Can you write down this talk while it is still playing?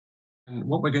and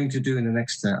what we're going to do in the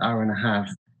next hour and a half.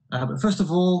 But first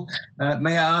of all,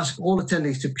 may I ask all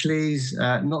attendees to please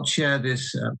not share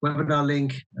this webinar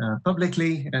link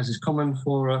publicly, as is common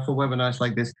for webinars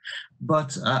like this.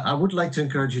 But I would like to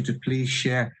encourage you to please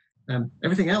share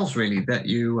everything else really that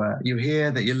you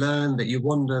hear, that you learn, that you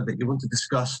wonder, that you want to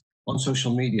discuss on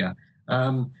social media.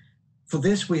 For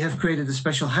this, we have created a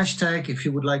special hashtag. If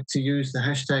you would like to use the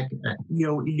hashtag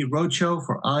EOE Roadshow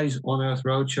for Eyes on Earth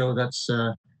Roadshow, that's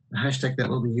a hashtag that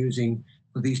we'll be using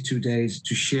for these 2 days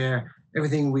to share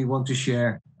everything we want to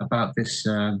share about this,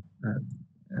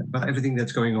 about everything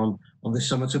that's going on this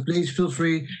summit. So please feel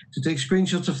free to take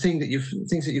screenshots of things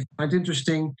that you find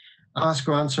interesting, ask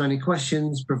or answer any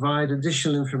questions, provide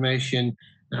additional information,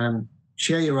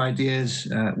 share your ideas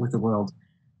with the world.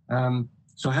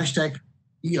 So hashtag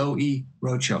EOE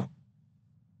Roadshow.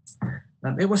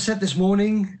 It was said this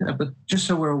morning, but just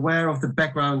so we're aware of the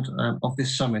background of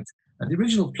this summit. The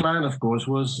original plan, of course,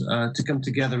 was to come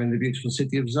together in the beautiful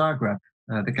city of Zagreb,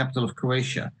 the capital of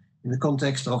Croatia, in the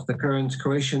context of the current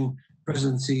Croatian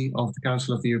presidency of the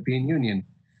Council of the European Union.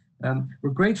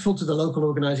 We're grateful to the local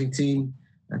organizing team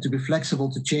to be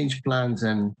flexible to change plans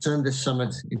and turn this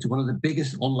summit into one of the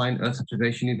biggest online Earth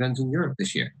observation events in Europe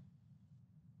this year.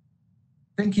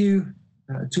 Thank you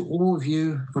to all of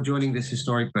you for joining this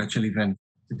historic virtual event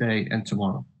today and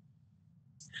tomorrow.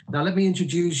 Now, let me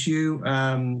introduce you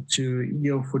to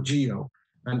EO4Geo.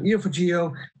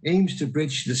 EO4Geo aims to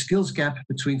bridge the skills gap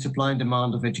between supply and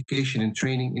demand of education and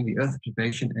training in the Earth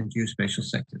observation and geospatial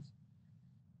sectors,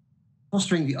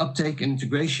 fostering the uptake and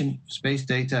integration of space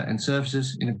data and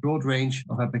services in a broad range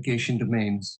of application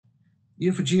domains.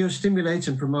 EO4Geo stimulates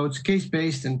and promotes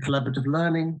case-based and collaborative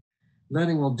learning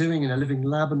while doing in a living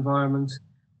lab environment,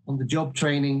 on-the-job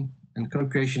training, and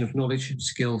co-creation of knowledge,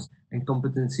 skills, and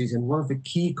competencies. And one of the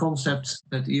key concepts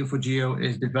that EO4Geo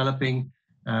is developing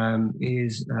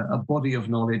is a body of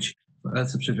knowledge for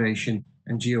Earth observation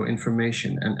and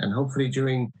geoinformation. And hopefully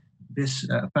during this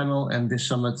panel and this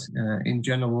summit in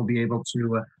general, we'll be able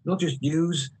to not just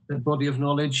use that body of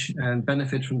knowledge and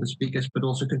benefit from the speakers, but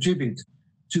also contribute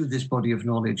to this body of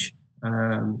knowledge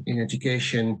in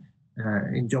education,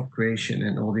 in job creation,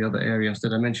 and all the other areas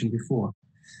that I mentioned before.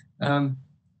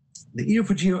 The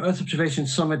EO4Geo Earth Observation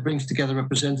Summit brings together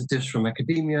representatives from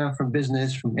academia, from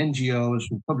business, from NGOs,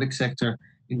 from public sector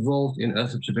involved in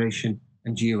Earth observation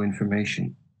and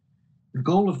geoinformation. The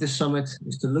goal of this summit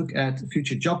is to look at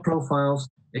future job profiles,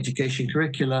 education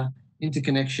curricula,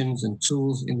 interconnections and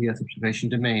tools in the Earth observation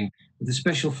domain, with a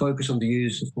special focus on the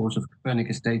use, of course, of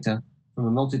Copernicus data from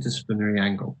a multidisciplinary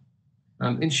angle.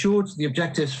 In short, the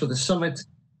objectives for the summit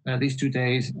these 2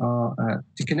 days are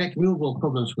to connect real-world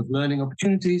problems with learning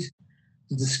opportunities,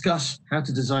 to discuss how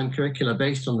to design curricula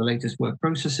based on the latest work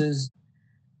processes,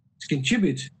 to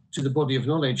contribute to the body of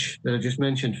knowledge that I just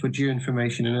mentioned for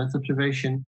geoinformation and Earth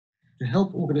observation, to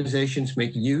help organizations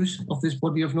make use of this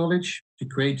body of knowledge, to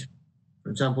create, for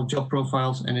example, job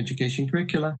profiles and education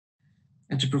curricula,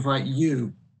 and to provide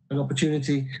you an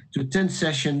opportunity to attend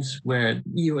sessions where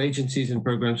EU agencies and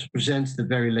programs present the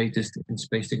very latest in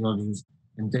space technologies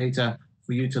and data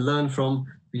for you to learn from,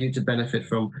 for you to benefit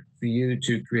from, for you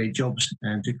to create jobs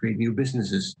and to create new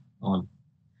businesses on.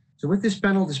 So with this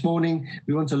panel this morning,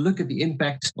 we want to look at the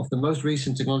impact of the most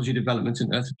recent technology developments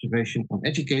in Earth observation on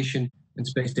education and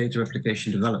space data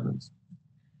application development.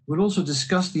 We'll also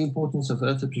discuss the importance of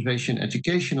Earth observation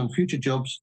education on future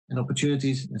jobs and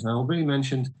opportunities, as I already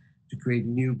mentioned, to create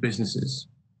new businesses.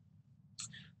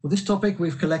 For this topic,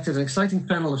 we've collected an exciting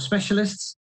panel of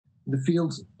specialists in the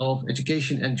fields of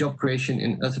education and job creation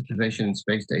in Earth observation and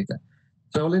space data.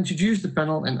 So I'll introduce the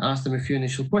panel and ask them a few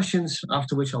initial questions,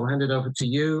 after which I'll hand it over to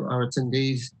you, our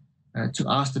attendees, to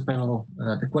ask the panel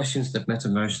the questions that matter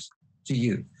most to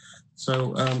you.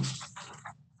 So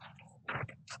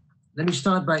let me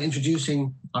start by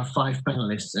introducing our 5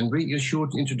 panelists and read you a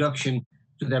short introduction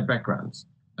to their backgrounds.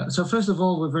 So first of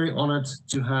all, we're very honored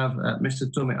to have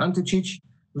Mr. Tome Antičić,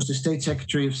 who's the State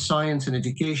Secretary of Science and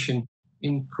Education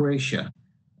in Croatia.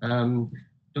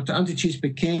 Dr. Antičić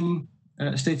became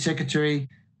State Secretary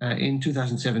in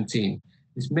 2017.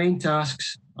 His main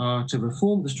tasks are to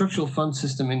reform the structural fund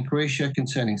system in Croatia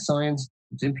concerning science,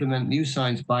 and to implement new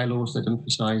science bylaws that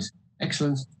emphasize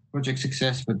excellence, project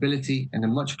success, mobility, and a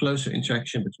much closer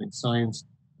interaction between science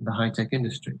and the high-tech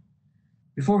industry.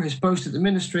 Before his post at the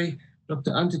ministry,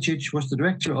 Dr. Antičić was the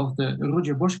director of the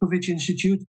Ruđer Bošković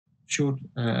Institute, short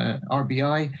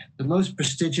RBI, the most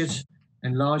prestigious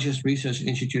and largest research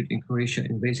institute in Croatia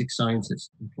in basic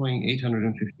sciences, employing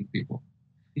 850 people.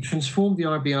 He transformed the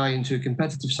RBI into a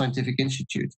competitive scientific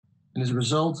institute, and as a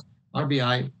result,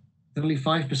 RBI, only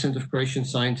 5% of Croatian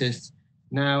scientists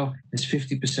now has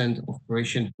 50% of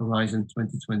Croatian Horizon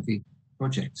 2020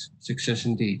 projects. Success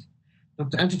indeed.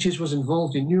 Dr. Antičić was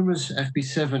involved in numerous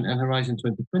FP7 and Horizon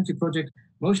 2020 projects,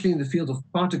 mostly in the field of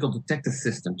particle detector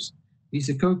systems. He's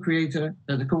the co-author,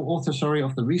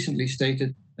 of the recently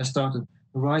started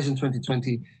Horizon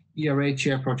 2020 ERA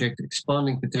chair project,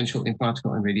 expanding potential in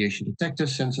particle and radiation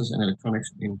detectors, sensors and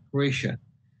electronics in Croatia,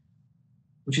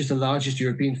 which is the largest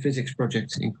European physics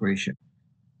project in Croatia.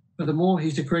 Furthermore,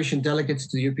 he's the Croatian delegate to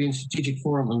the European Strategic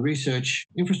Forum on Research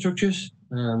Infrastructures,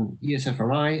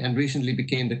 ESFRI, and recently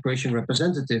became the Croatian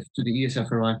representative to the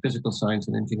ESFRI Physical Science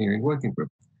and Engineering Working Group.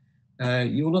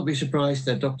 You will not be surprised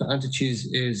that Dr.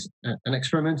 Antičić is an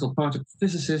experimental particle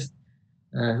physicist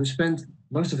who spent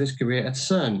most of his career at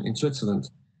CERN in Switzerland,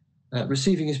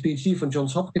 receiving his PhD from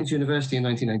Johns Hopkins University in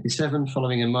 1997,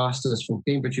 following a master's from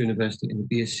Cambridge University and a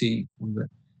BSc from the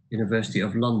University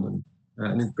of London.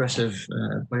 An impressive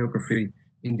biography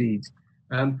indeed.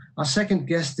 Our second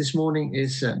guest this morning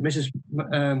is Mrs.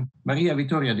 Maria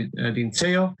Vitttoria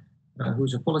Dințeo, who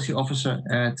is a policy officer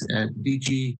at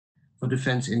DG for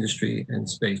Defense Industry and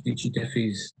Space, DG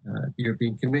DEFIS, the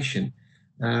European Commission.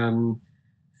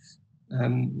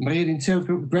 Maria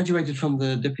Dințeo graduated from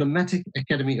the Diplomatic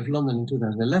Academy of London in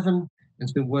 2011 and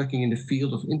has been working in the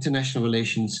field of international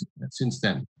relations since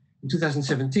then. In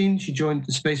 2017, she joined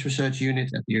the Space Research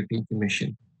Unit at the European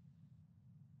Commission.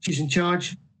 She's in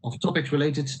charge of topics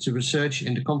related to research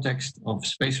in the context of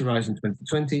Space Horizon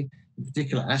 2020, in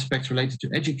particular aspects related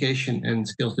to education and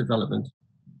skills development.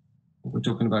 What we're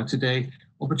talking about today,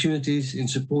 opportunities in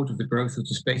support of the growth of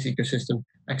the space ecosystem,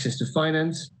 access to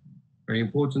finance, very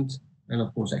important, and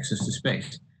of course, access to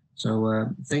space. So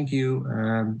thank you,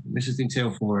 Mrs.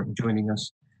 Dințeo, for joining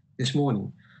us this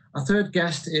morning. Our third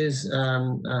guest is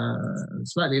a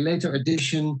slightly later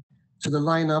addition to the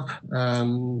lineup,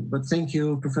 but thank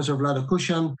you, Professor Vlado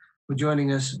Kušan, for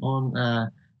joining us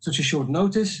on such a short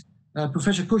notice.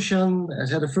 Professor Kušan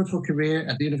has had a fruitful career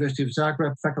at the University of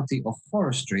Zagreb Faculty of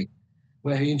Forestry,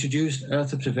 where he introduced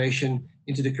Earth observation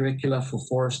into the curricula for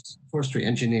forestry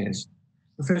engineers.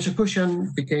 Professor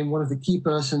Kušan became one of the key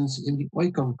persons in the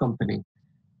Oikon company,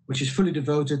 which is fully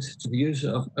devoted to the use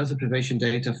of Earth observation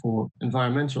data for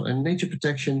environmental and nature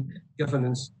protection,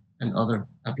 governance, and other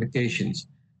applications.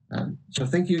 So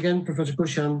thank you again, Professor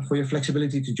Kušan, for your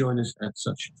flexibility to join us at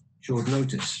such short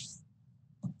notice.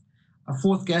 Our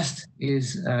fourth guest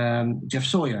is Geof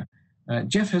Sawyer.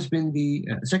 Geof has been the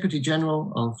Secretary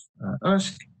General of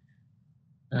EARSC.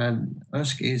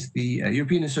 EARSC is the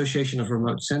European Association of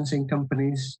Remote Sensing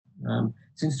Companies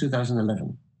since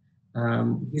 2011.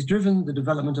 He's driven the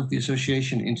development of the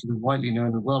association into the widely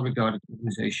known and well-regarded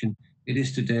organization it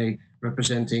is today,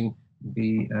 representing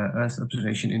the Earth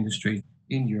observation industry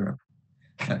in Europe.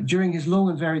 During his long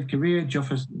and varied career,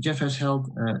 Geof has held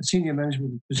senior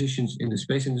management positions in the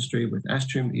space industry with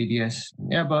Astrum, EDS,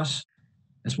 and Airbus,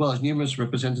 as well as numerous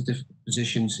representative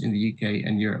positions in the UK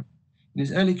and Europe. In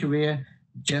his early career,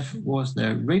 Geof was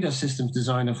the radar systems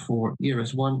designer for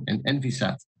EARSC and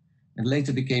Envisat, and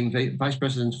later became Vice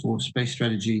President for Space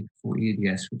Strategy for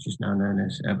EADS, which is now known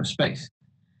as Airbus Space.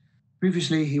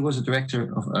 Previously, he was a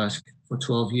director of EARSC for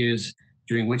 12 years,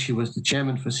 during which he was the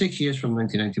chairman for 6 years from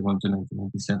 1991 to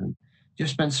 1997. Geof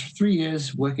spent 3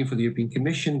 years working for the European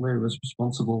Commission, where he was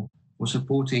responsible for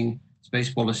supporting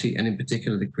space policy and in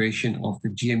particular the creation of the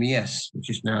GMES, which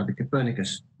is now the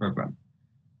Copernicus program.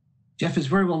 Geof is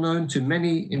very well known to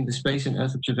many in the space and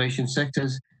Earth observation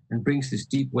sectors and brings this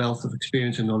deep wealth of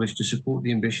experience and knowledge to support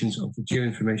the ambitions of the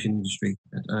geoinformation industry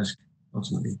that EARSC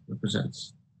ultimately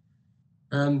represents.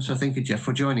 So thank you, Geof,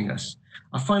 for joining us.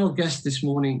 Our final guest this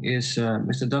morning is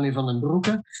Mr. Danny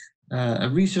Vandenbroucke, a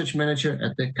research manager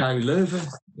at the KU Leuven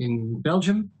in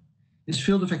Belgium. His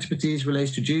field of expertise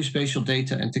relates to geospatial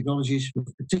data and technologies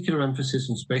with particular emphasis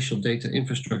on spatial data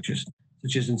infrastructures,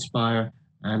 such as Inspire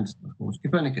and, of course,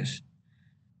 Copernicus.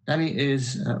 Danny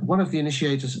is one of the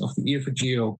initiators of the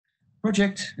EARSC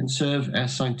project and serves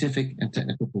as scientific and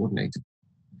technical coordinator.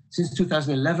 Since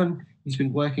 2011, he's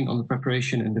been working on the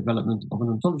preparation and development of an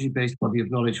ontology-based body of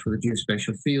knowledge for the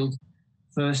geospatial field,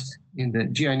 first in the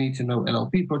GI Need to Know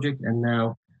LLP project and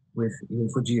now with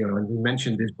EARSC. And we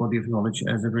mentioned this body of knowledge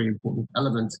as a very important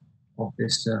element of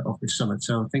this summit.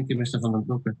 So thank you, Mr.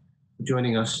 Vandenbroucke, for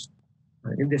joining us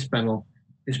in this panel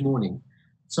this morning.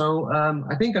 So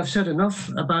I think I've said enough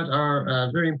about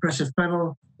our very impressive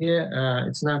panel here.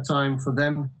 It's now time for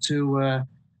them to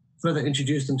further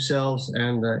introduce themselves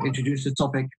and introduce the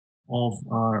topic of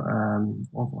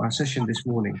our session this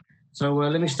morning. So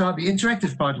let me start the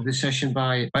interactive part of this session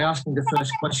by asking the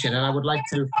first question. And I would like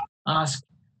to ask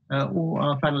all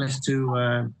our panelists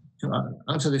to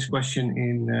answer this question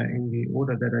in the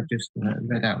order that I just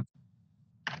read out.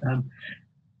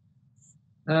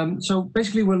 So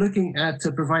basically, we're looking at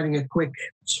providing a quick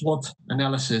SWOT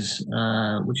analysis,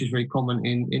 which is very common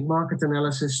in market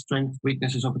analysis, strengths,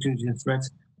 weaknesses, opportunities, and threats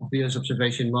of the Earth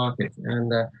observation market.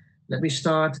 And let me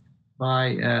start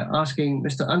by asking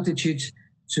Mr. Antičić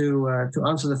to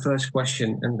answer the first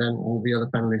question, and then all the other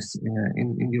panelists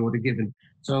in the order given.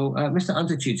 So, Mr.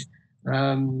 Antičić,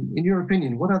 in your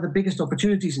opinion, what are the biggest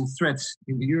opportunities and threats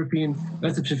in the European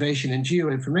Earth observation and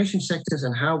geoinformation sectors,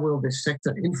 and how will this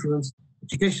sector influence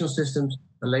educational systems,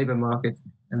 the labor market,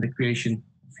 and the creation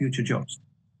of future jobs?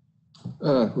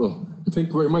 Well, thank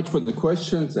you very much for the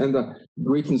questions, and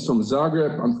greetings from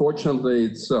Zagreb. Unfortunately,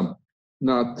 it's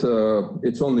not.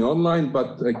 It's only online,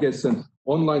 but I guess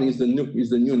online is the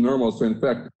new normal. So, in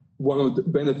fact, one of the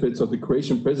benefits of the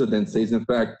Croatian presidency is, in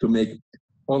fact, to make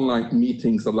online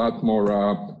meetings a lot more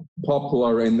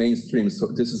popular and mainstream. So,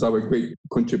 this is our great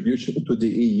contribution to the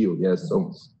EU. Yes.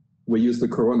 So, we use the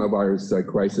coronavirus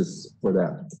crisis for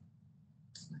that.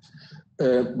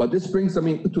 But this brings, I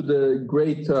mean, to the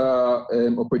great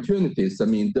opportunities. I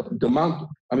mean, the amount,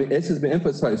 I mean, as has been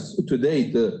emphasized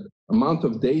today, the amount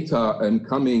of data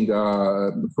coming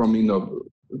from, you know,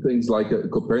 things like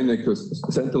Copernicus,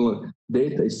 Sentinel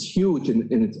data is huge, and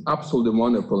it's absolutely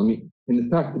wonderful. I mean, in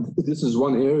fact, this is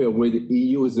one area where the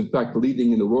EU is, in fact,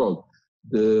 leading in the world.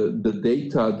 The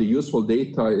data, the useful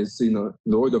data is, you know,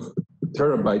 in the order of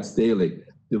terabytes daily.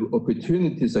 The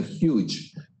opportunities are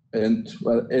huge. And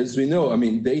as we know, I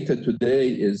mean, data today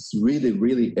is really,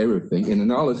 really everything. And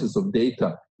analysis of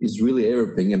data is really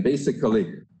everything. And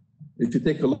basically, if you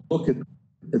take a look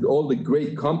at all the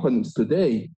great companies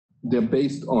today, they're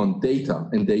based on data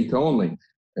and data only.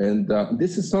 And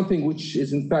this is something which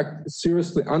is, in fact,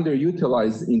 seriously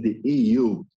underutilized in the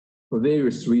EU for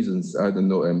various reasons. I don't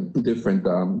know, different,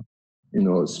 you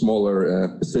know,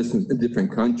 smaller systems in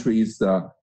different countries.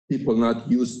 People not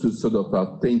used to sort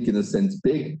of think in a sense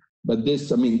big, but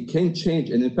this, I mean, can change,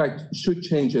 and in fact should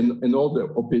change, and all the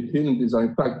opportunities are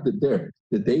in fact there.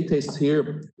 The data is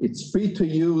here, it's free to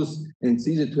use, and it's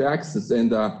easy to access,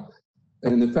 and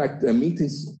in fact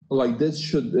meetings like this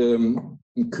should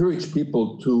encourage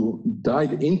people to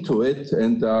dive into it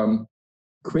and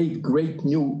create great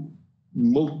new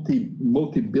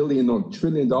multi-billion or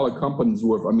trillion-dollar companies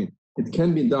worth. I mean, it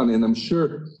can be done, and I'm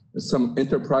sure some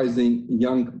enterprising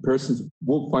young persons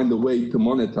will find a way to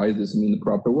monetize this in the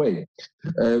proper way.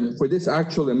 For this,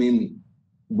 actually, I mean,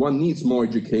 one needs more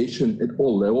education at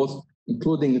all levels,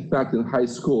 including, in fact, in high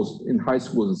schools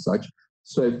and such.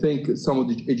 So I think some of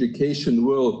the education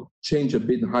will change a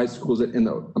bit in high schools and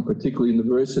particularly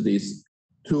universities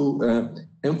to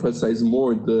emphasize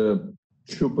more the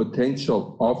true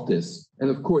potential of this. And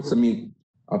of course, I mean,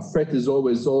 a threat is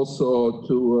always also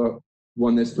to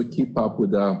one has to keep up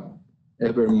with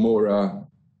ever more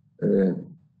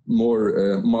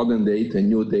modern data,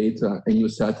 new data, and new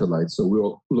satellites. So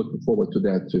we're looking forward to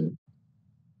that too.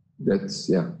 That's,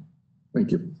 yeah.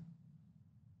 Thank you.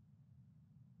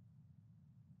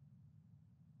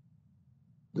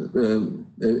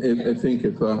 I think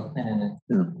if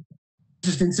yeah.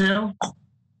 Sincero?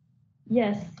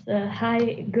 Yes.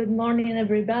 Hi. Good morning,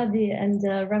 everybody. And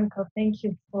Remco, thank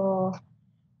you for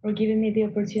giving me the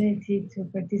opportunity to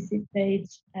participate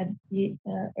at the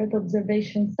Earth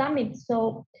Observation Summit.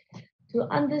 So, to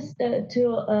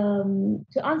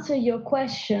answer your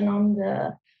question on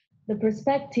the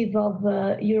perspective of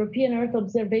European Earth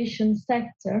observation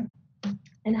sector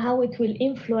and how it will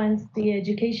influence the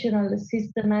educational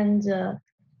system and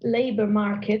labor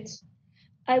market,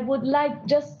 I would like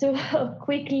just to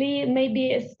quickly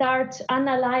maybe start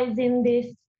analyzing this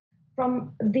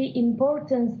from the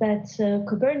importance that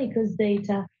Copernicus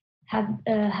data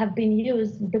have been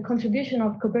used, the contribution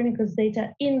of Copernicus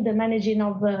data in the managing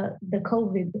of the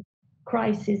COVID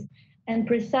crisis, and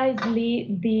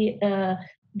precisely the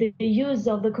use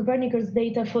of the Copernicus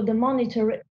data for the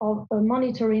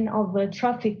monitoring of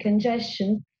traffic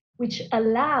congestion, which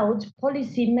allowed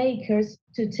policymakers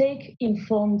to take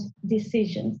informed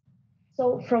decisions.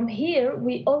 So from here,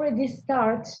 we already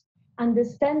start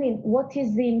understanding what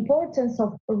is the importance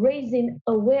of raising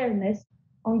awareness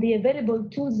on the available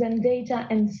tools and data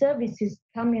and services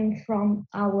coming from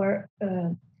our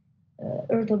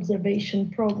Earth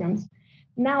observation programs.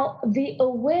 Now, the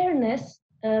awareness,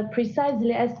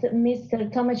 precisely as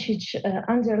Mr. Tomacic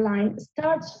underlined,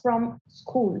 starts from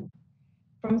school.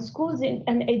 From schools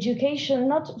and education,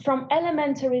 not from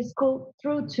elementary school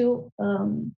through to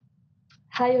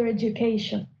higher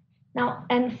education. Now,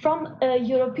 and from a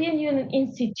European Union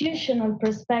institutional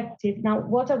perspective, now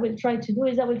what I will try to do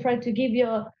is I will try to give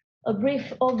you a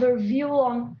brief overview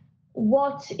on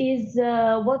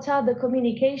what are the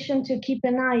communication to keep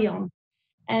an eye on.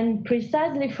 And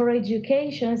precisely for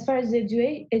education, as far as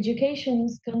education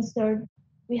is concerned,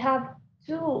 we have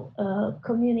two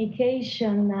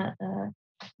communication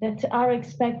that are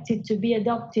expected to be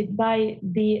adopted by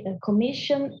the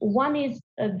Commission. One is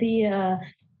the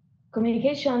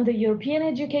communication on the European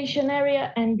education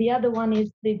area, and the other one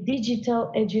is the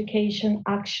Digital Education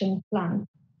Action Plan.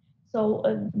 So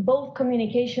both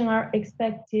communication are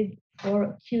expected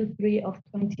for Q3 of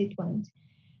 2020.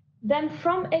 Then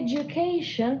from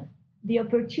education, the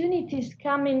opportunities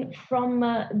coming from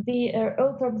the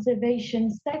Earth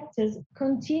observation sectors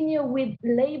continue with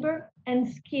labor and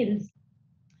skills.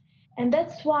 And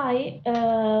that's why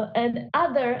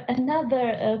another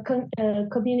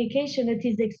communication that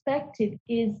is expected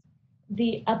is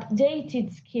the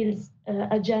updated skills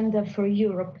agenda for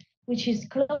Europe, which is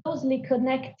closely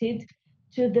connected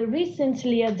to the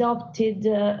recently adopted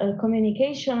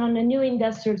communication on a new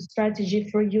industrial strategy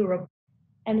for Europe.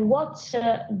 And what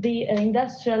the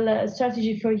industrial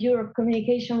strategy for Europe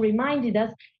communication reminded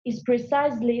us is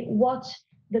precisely what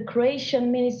the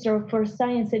Croatian Minister for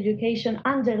Science Education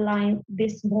underlined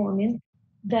this morning,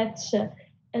 that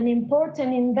an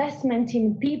important investment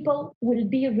in people will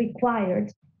be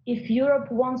required if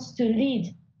Europe wants to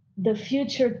lead the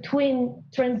future twin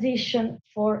transition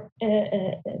for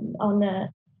on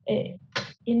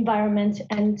environment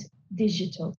and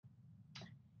digital.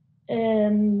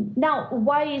 Now,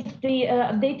 why is the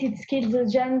updated skills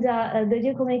agenda, the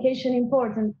new communication,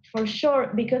 important? For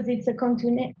sure, because it's a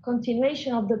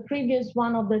continuation of the previous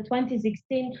one of the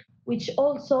 2016, which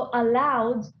also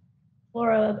allowed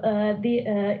for the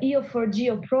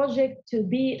EU4Geo project to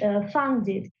be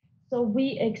funded. So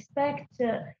we expect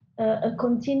a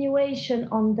continuation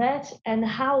on that and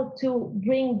how to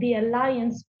bring the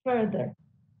alliance further.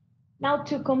 Now,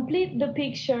 to complete the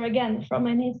picture again from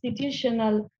an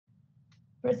institutional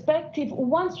perspective,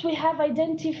 once we have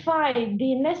identified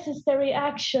the necessary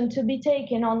action to be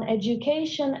taken on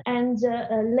education and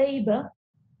labor,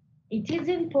 it is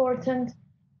important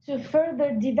to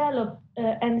further develop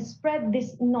and spread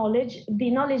this knowledge,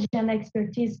 the knowledge and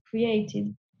expertise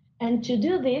created. And to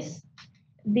do this,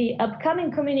 the upcoming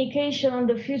communication on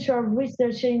the future of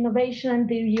research and innovation and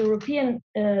the European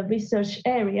research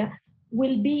area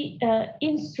will be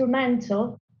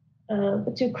instrumental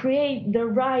to create the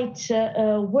right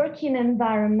working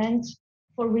environment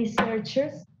for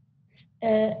researchers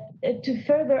to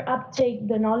further uptake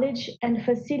the knowledge and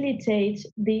facilitate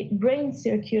the brain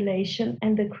circulation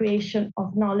and the creation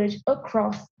of knowledge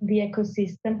across the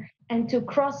ecosystem, and to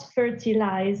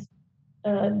cross-fertilize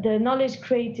the knowledge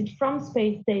created from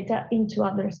space data into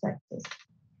other sectors.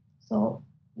 So,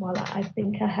 well, I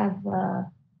think I have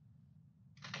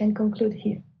can conclude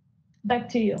here. Back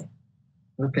to you.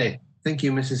 Okay, thank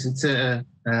you, Mrs.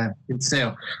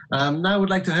 Intseo. Now I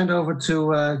would like to hand over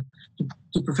to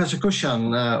Professor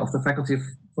Kushan of the Faculty of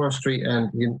Forestry and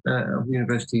of the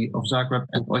University of Zagreb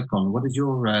and Oikon. What is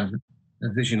your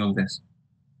vision on this?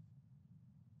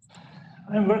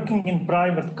 I'm working in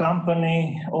private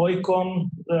company, Oikon.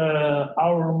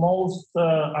 Our most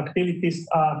activities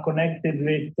are connected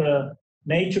with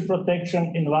nature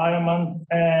protection, environment,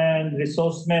 and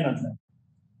resource management.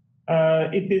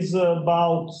 It is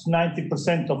about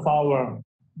 90% of our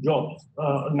jobs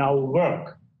in our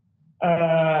work.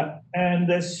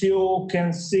 And as you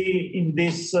can see in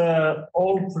this,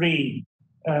 all three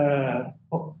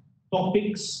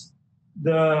topics,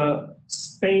 the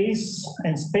space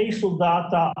and spatial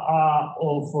data are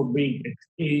of big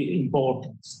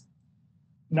importance.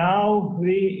 Now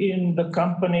we in the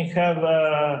company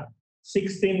have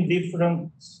 16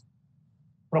 different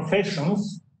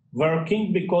professions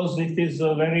working, because it is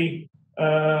a very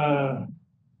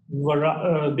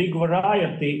big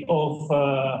variety of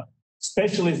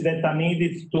specialists that are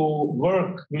needed to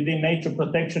work within nature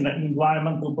protection and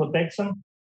environmental protection.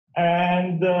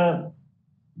 And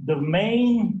the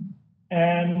main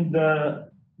and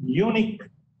unique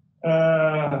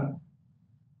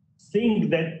thing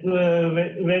that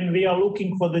when we are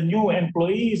looking for the new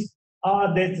employees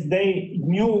are that they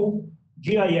knew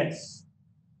GIS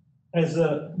as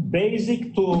a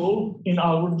basic tool in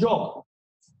our job.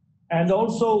 And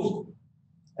also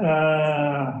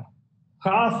half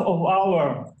of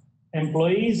our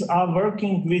employees are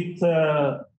working with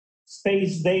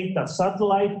space data,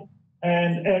 satellite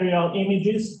and aerial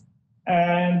images.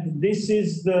 And this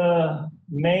is the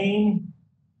main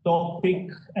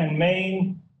topic and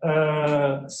main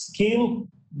skill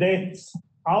that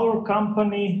our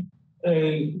company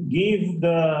give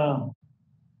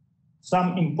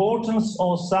some importance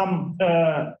or some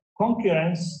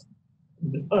concurrence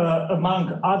among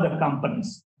other companies.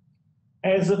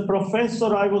 As a professor,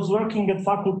 I was working at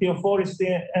Faculty of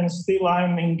Forestry, and still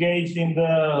I'm engaged in the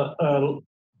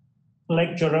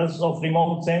lecturers of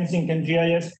remote sensing and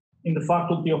GIS in the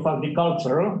Faculty of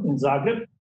Agriculture in Zagreb,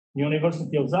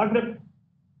 University of Zagreb.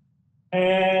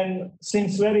 And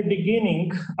since very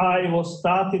beginning, I was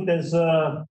started as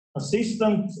an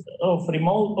assistant of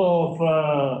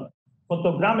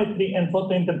photogrammetry and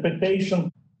photo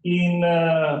interpretation in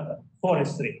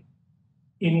forestry.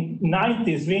 In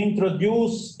 90s, we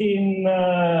introduced in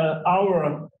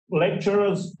our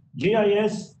lecturers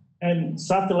GIS and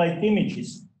satellite images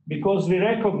because we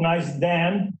recognize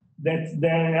then that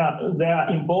their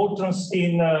importance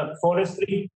in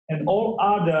forestry and all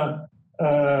other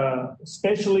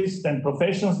specialists and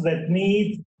professions that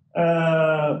need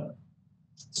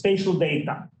spatial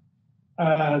data.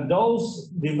 Those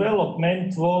development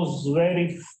was very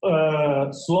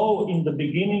slow in the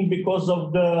beginning because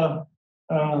of the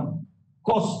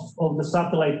cost of the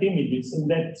satellite images. In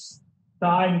that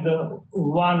time, the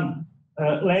one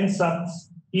Landsat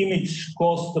image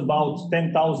cost about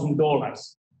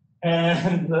 $10,000.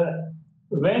 And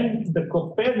when the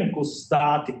Copernicus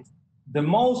started, the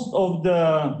most of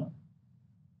the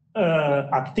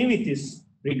activities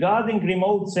regarding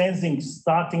remote sensing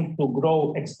starting to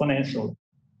grow exponentially.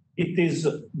 It is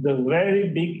the very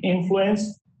big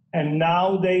influence, and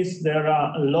nowadays there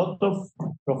are a lot of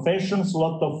professions, a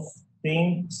lot of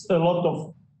things, a lot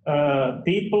of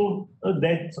people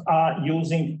that are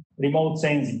using remote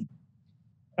sensing.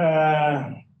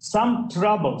 Some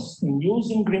troubles in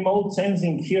using remote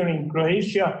sensing here in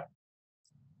Croatia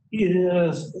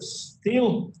is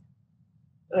still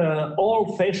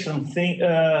old-fashioned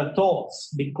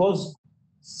thoughts, because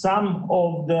some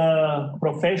of the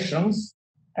professions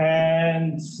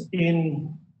and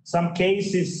in some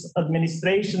cases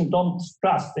administration don't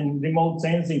trust in remote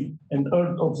sensing and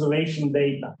Earth observation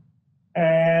data.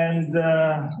 And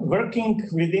working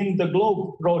within the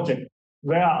GLOBE project,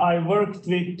 where I worked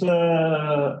with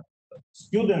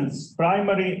students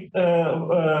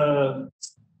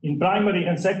in primary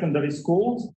and secondary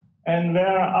schools, and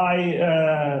where I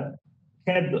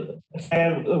had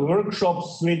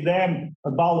workshops with them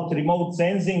about remote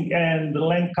sensing and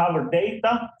land cover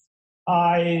data,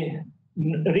 I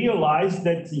realized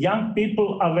that young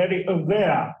people are very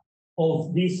aware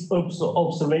of this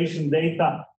observation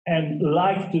data and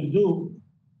like to do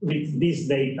with this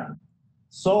data.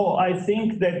 So I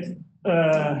think that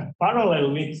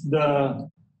parallel with the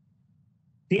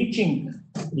teaching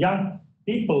young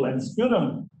people and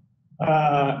students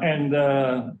and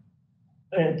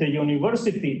at the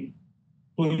university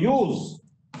to use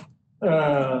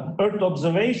Earth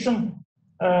observation,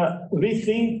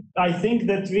 I think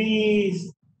that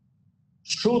we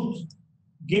should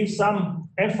give some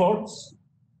efforts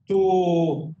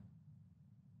to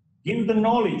give the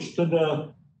knowledge to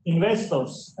the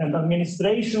investors and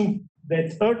administration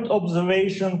that Earth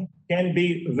observation can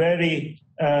be very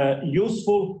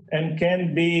useful and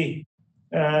can be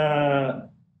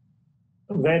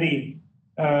very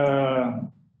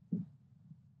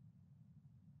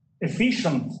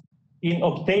efficient in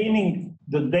obtaining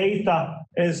the data,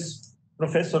 as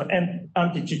Professor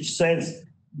Antičić says,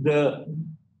 the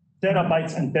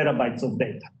terabytes and terabytes of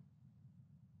data.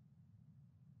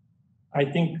 I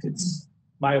think it's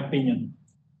my opinion.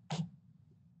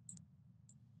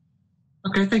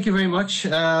 Okay, thank you very much,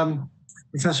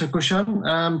 Professor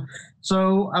Košan.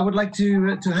 So I would like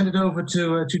to hand it over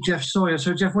to Geof Sawyer.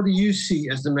 So Geof, what do you see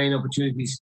as the main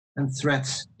opportunities and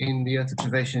threats in the Earth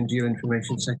observation and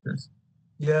geoinformation sectors?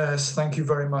 Yes, thank you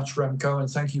very much, Remco, and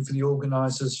thank you for the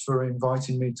organisers for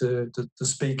inviting me to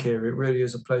speak here. It really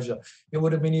is a pleasure. It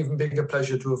would have been even bigger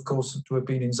pleasure to have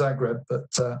been in Zagreb, but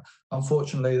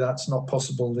unfortunately that's not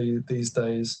possible these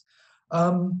days.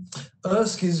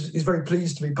 EARSC is very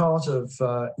pleased to be part of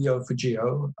EO for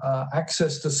Geo.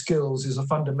 Access to skills is a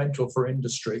fundamental for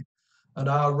industry, and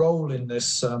our role in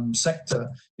this sector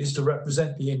is to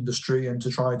represent the industry and to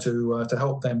try to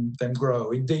help them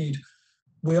grow. Indeed,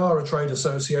 we are a trade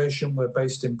association, we're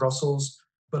based in Brussels,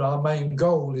 but our main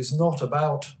goal is not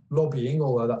about lobbying,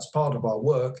 although that's part of our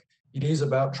work. It is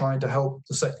about trying to help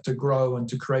the sector grow and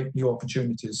to create new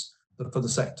opportunities for the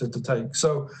sector to take.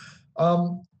 So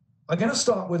I'm going to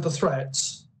start with the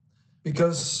threats,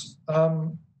 because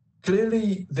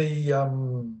clearly the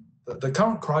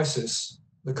current crisis,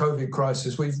 the COVID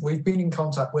crisis, we've been in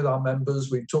contact with our members,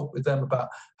 we've talked with them about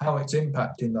how it's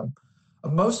impacting them.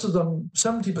 And most of them,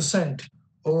 70%,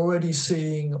 are already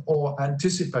seeing or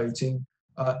anticipating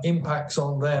impacts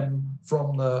on them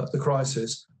from the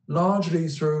crisis, largely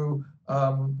through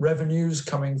revenues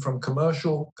coming from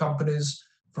commercial companies,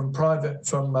 from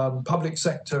public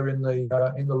sector in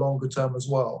the longer term as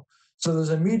well. So there's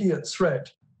immediate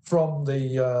threat from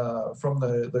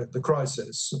the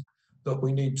crisis that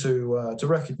we need to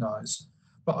recognise.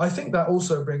 But I think that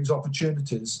also brings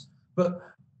opportunities. But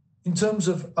in terms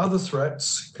of other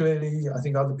threats, clearly, I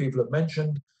think other people have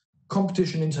mentioned,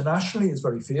 competition internationally is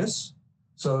very fierce.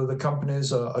 So the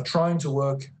companies are trying to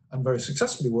work and very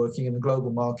successfully working in the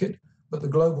global market, but the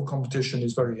global competition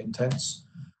is very intense.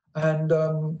 And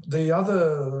the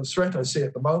other threat I see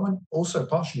at the moment, also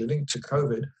partially linked to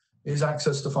COVID, is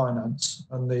access to finance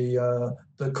and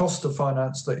the cost of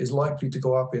finance that is likely to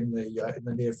go up in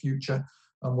the near future,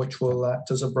 and which will act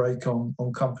as a brake on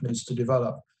companies to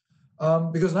develop.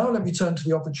 Because now let me turn to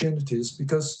the opportunities,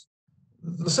 because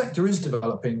the sector is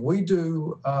developing. We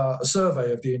do a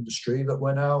survey of the industry that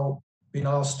we're now being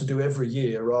asked to do every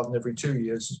year rather than every 2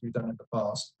 years as we've done in the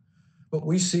past. But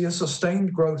we see a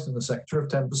sustained growth in the sector of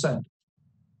 10%,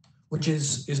 which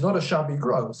is not a shabby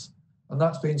growth. And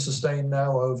that's been sustained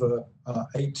now over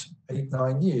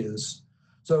 9 years.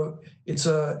 So it's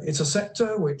a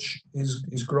sector which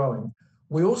is growing.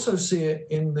 We also see it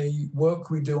in the work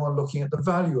we do on looking at the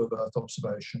value of Earth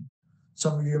observation.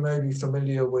 Some of you may be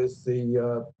familiar with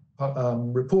the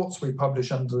reports we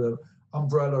publish under the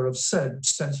umbrella of SADL,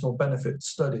 Sentinel Benefit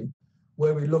Study,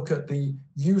 where we look at the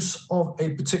use of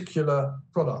a particular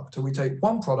product. And we take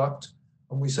one product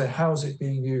and we say, how's it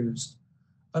being used?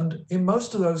 And in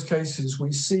most of those cases,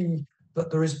 we see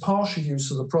that there is partial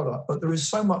use of the product, but there is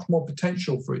so much more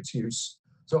potential for its use.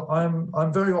 So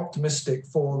I'm very optimistic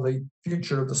for the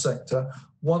future of the sector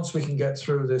once we can get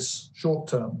through this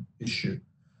short-term issue.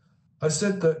 I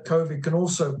said that COVID can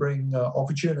also bring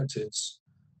opportunities.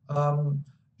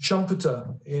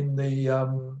 Schumpeter in the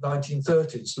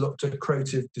 1930s looked at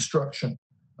creative destruction,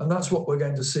 and that's what we're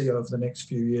going to see over the next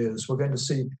few years. We're going to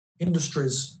see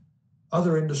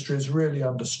other industries really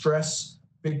under stress,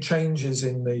 big changes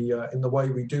in the way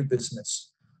we do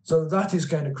business. So that is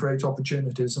going to create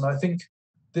opportunities, and I think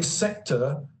this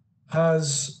sector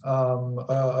has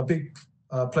a big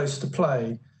place to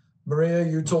play. Maria,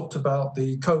 you talked about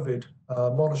the COVID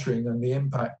monitoring and the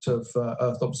impact of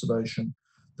Earth observation.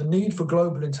 The need for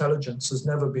global intelligence has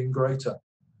never been greater.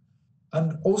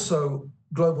 And also,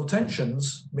 global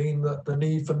tensions mean that the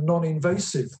need for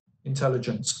non-invasive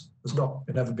intelligence has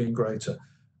never been greater.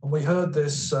 And we heard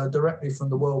this directly from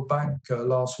the World Bank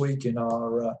last week in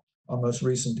our most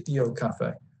recent EO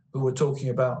Cafe, who were talking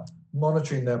about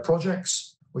monitoring their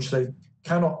projects, which they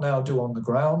cannot now do on the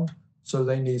ground, so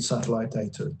they need satellite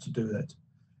data to do that.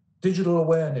 Digital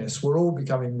awareness, we're all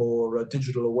becoming more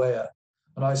digital aware.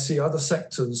 And I see other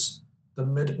sectors, the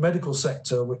medical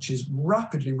sector, which is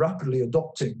rapidly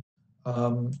adopting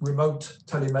remote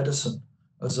telemedicine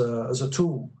as a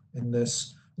tool in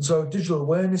this. And so digital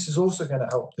awareness is also going to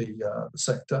help the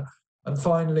sector. And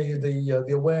finally, the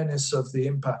awareness of the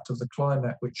impact of the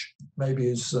climate, which maybe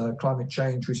is climate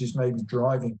change, which is maybe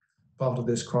driving part of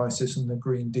this crisis, and the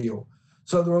Green Deal.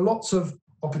 So there are lots of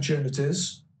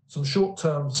opportunities, some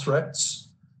short-term threats,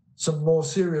 some more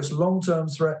serious long-term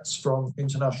threats from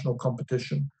international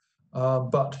competition,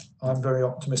 but I'm very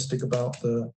optimistic about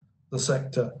the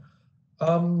sector.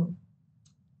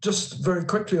 Just very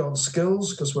quickly on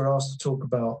skills, because we're asked to talk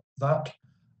about that.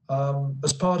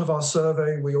 As part of our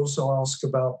survey, we also ask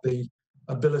about the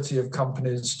ability of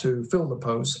companies to fill the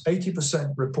posts.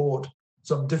 80% report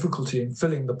some difficulty in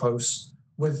filling the posts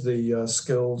with the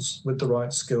skills, with the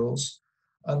right skills.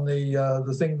 And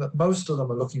the thing that most of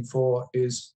them are looking for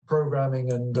is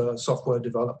programming and software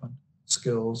development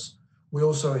skills. We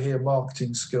also hear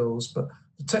marketing skills, but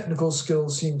the technical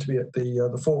skills seem to be at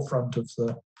the forefront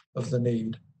of the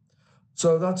need.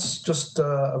 So that's just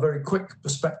a very quick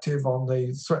perspective on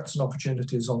the threats and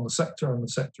opportunities on the sector and the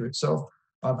sector itself.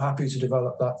 I'm happy to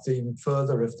develop that theme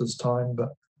further if there's time, but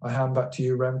I hand back to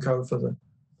you, Remco, for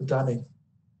Danny.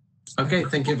 Okay,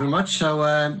 thank you very much. So,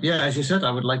 yeah, as you said,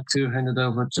 I would like to hand it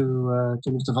over to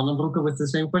Mr. Vandenbroucke with the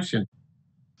same question.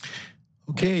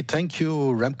 Okay, thank you,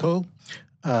 Remco.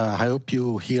 I hope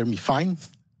you hear me fine.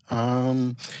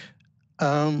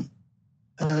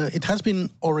 It has been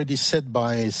already said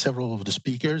by several of the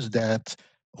speakers that,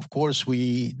 of course,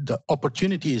 the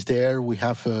opportunity is there. We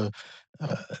have an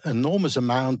enormous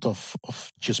amount of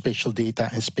geospatial data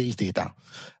and space data.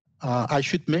 I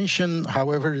should mention,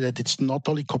 however, that it's not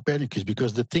only Copernicus,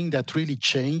 because the thing that really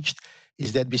changed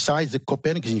is that besides the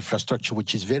Copernicus infrastructure,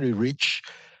 which is very rich,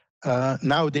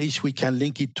 nowadays we can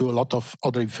link it to a lot of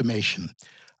other information.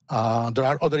 There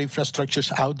are other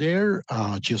infrastructures out there,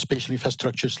 geospatial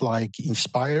infrastructures like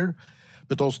Inspire,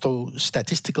 but also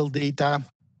statistical data,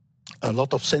 a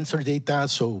lot of sensor data.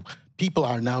 So people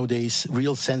are nowadays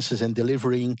real sensors and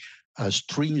delivering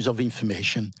streams of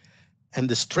information. And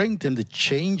the strength and the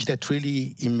change that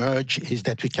really emerge is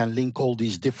that we can link all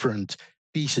these different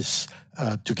pieces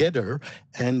together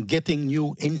and getting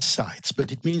new insights.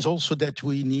 But it means also that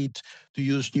we need to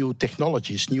use new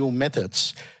technologies, new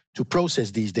methods to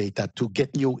process these data, to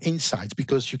get new insights,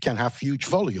 because you can have huge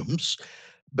volumes,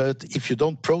 but if you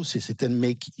don't process it and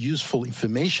make useful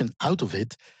information out of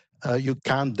it, you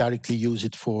can't directly use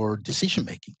it for decision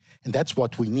making. And that's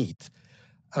what we need.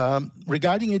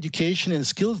 Regarding education and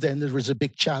skills, then there is a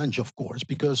big challenge, of course,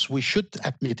 because we should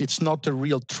admit it's not a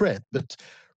real threat, but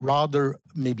rather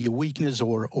maybe a weakness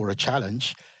or a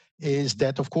challenge, is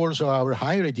that, of course, our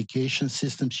higher education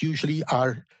systems usually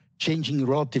are changing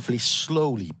relatively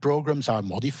slowly. Programs are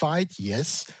modified,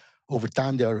 yes. Over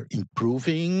time, they are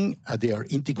improving, they are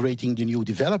integrating the new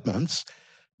developments,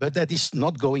 but that is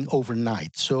not going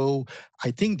overnight. So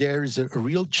I think there is a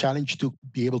real challenge to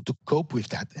be able to cope with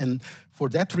that. And for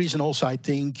that reason also, I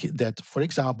think that, for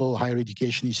example, higher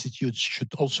education institutes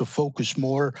should also focus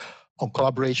more on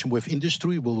collaboration with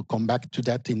industry. We'll come back to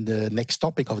that in the next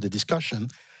topic of the discussion,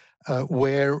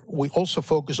 where we also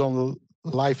focus on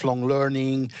lifelong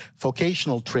learning,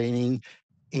 vocational training,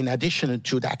 in addition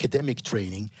to the academic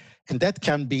training. And that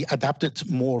can be adapted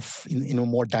more in a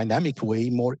more dynamic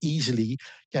way, more easily,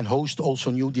 can host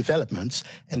also new developments.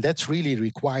 And that's really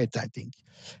required, I think.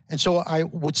 And so I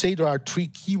would say there are three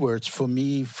keywords for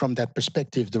me from that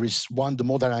perspective. There is one, the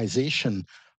modernization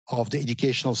of the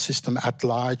educational system at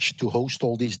large to host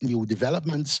all these new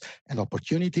developments and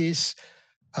opportunities.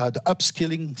 The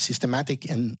upskilling, systematic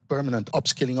and permanent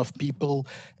upskilling of people.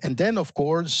 And then, of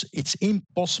course, it's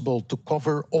impossible to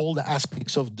cover all the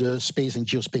aspects of the space and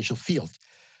geospatial field.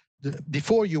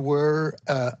 Before you were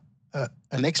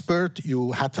an expert,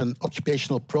 you had an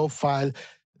occupational profile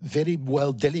very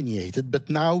well delineated, but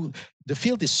now the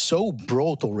field is so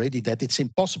broad already that it's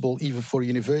impossible even for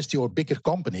university or bigger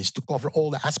companies to cover all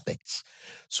the aspects.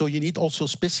 So you need also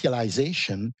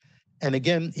specialization. And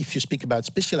again, if you speak about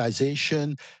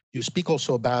specialization, you speak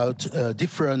also about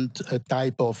different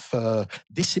type of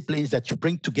disciplines that you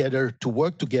bring together to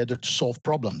work together to solve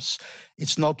problems.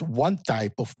 It's not one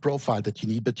type of profile that you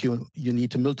need, but you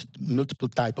need a multiple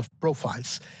type of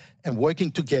profiles. And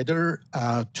working together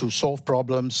to solve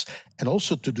problems and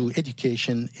also to do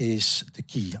education is the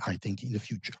key, I think, in the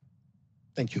future.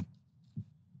 Thank you.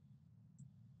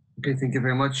 Okay, thank you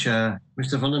very much,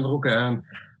 Mr. Vandenbroucke.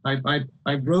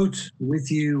 I wrote with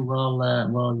you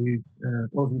while you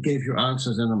gave your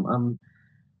answers, and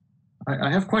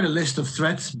I have quite a list of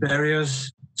threats,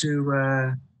 barriers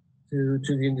to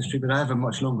the industry, but I have a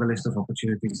much longer list of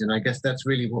opportunities, and I guess that's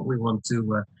really what we want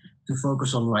to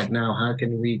focus on right now. How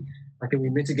can we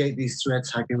mitigate these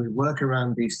threats? How can we work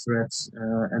around these threats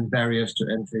and barriers to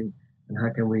entry, and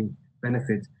how can we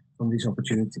benefit from these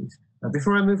opportunities?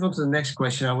 Before I move on to the next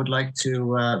question, I would like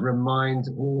to remind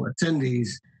all attendees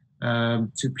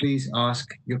to please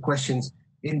ask your questions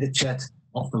in the chat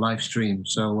of the live stream.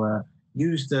 So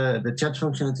use the chat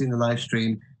functionality in the live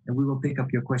stream, and we will pick up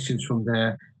your questions from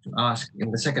there to ask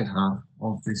in the second half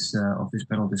of this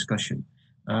panel discussion.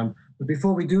 But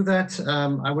before we do that,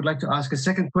 I would like to ask a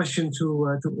second question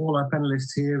to all our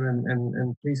panelists here,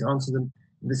 and please answer them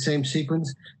in the same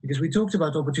sequence, because we talked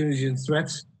about opportunities and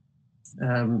threats,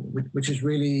 which is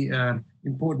really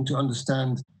important to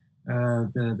understand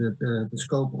the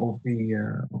scope of the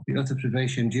Earth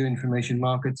observation geoinformation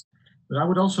markets. But I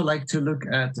would also like to look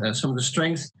at some of the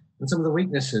strengths and some of the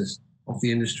weaknesses of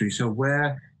the industry. So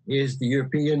where is the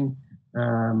European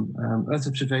Earth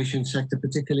observation sector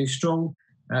particularly strong,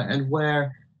 and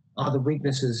where are the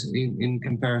weaknesses in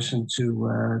comparison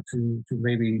to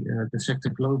maybe the sector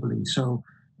globally? So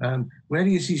where do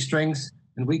you see strengths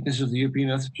and weaknesses of the European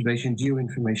Earth observation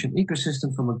geoinformation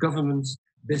ecosystem from a government,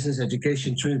 business,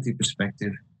 education, Trinity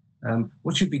perspective?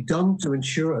 What should be done to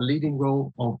ensure a leading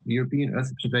role of the European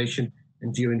Earth observation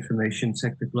and geoinformation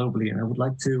sector globally? And I would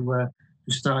like to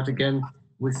start again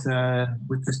with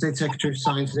the State Secretary of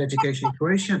Science and Education in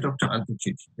Croatia, Dr.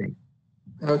 Antičić, please.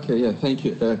 Okay, yeah, thank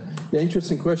you. Yeah,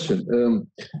 interesting question.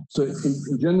 So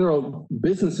in general,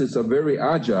 businesses are very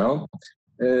agile,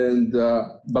 and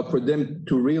but for them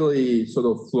to really sort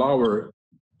of flower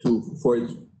for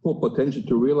its full potential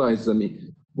to realize, I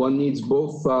mean, one needs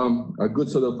both a good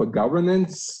sort of a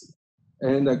governance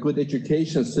and a good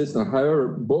education system. However,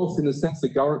 both in the sense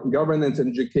that governance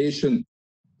and education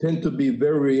tend to be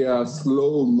very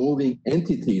slow-moving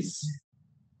entities.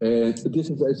 This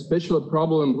is especially a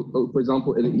problem, for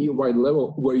example, at an EU-wide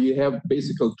level, where you have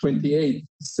basically 28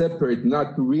 separate,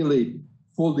 not really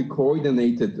fully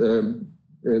coordinated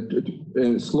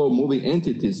slow-moving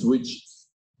entities,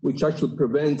 which actually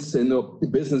prevents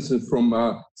businesses from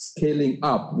scaling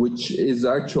up, which is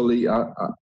actually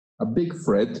a big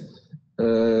threat.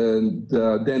 And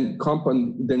then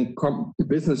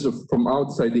businesses from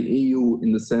outside the EU,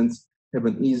 in the sense, have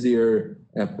an easier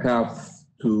path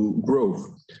to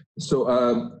growth. So,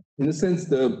 in a sense,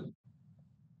 the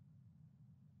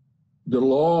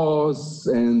laws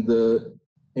and the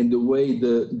way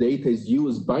the data is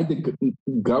used by the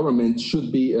government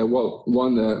should be,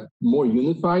 more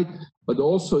unified, but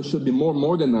also should be more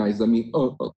modernized. I mean,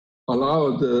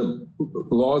 allow the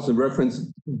laws and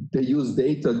reference, they use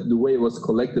data the way it was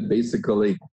collected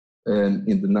basically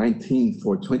in the 19th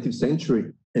or 20th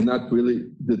century, and not really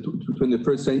the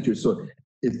 21st century. So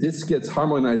if this gets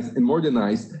harmonized and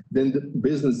modernized, then the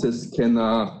businesses can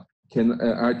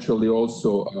actually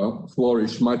also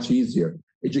flourish much easier.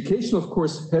 Education, of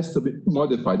course, has to be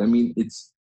modified. I mean,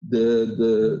 it's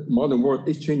the modern world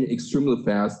is changing extremely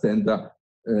fast, and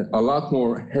a lot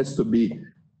more has to be,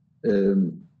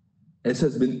 as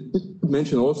has been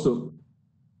mentioned also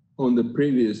on the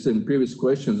previous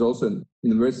questions, also in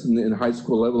university and high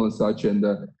school level and such, and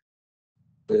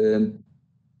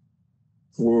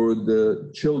for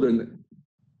the children,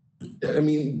 I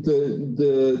mean,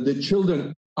 the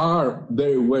children are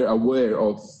very well aware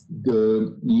of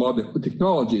the modern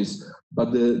technologies,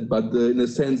 but in a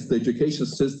sense, the education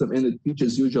system and the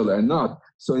teachers usually are not.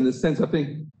 So in a sense, I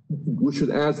think we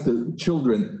should ask the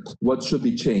children what should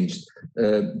be changed,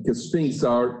 because things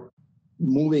are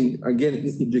moving, again, in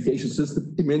the education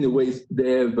system, in many ways,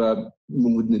 they have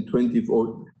moved in the 20th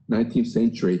or 19th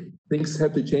century. Things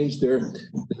have to change there.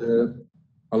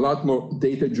 A lot more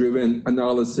data-driven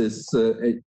analysis,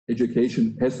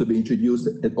 education has to be introduced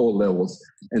at all levels.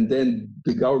 And then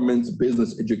the government's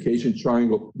business education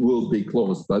triangle will be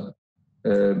closed. But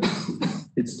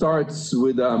it starts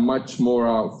with a much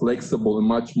more flexible and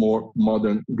much more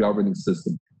modern governing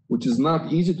system, which is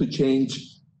not easy to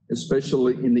change,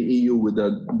 especially in the EU with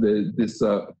this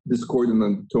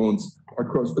discordant tones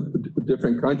across the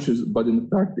different countries. But in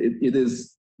fact, it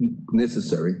is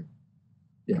necessary.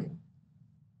 Yeah.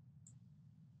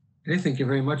 Okay, thank you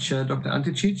very much, Dr.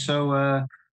 Antičić. So I'd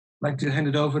like to hand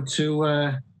it over to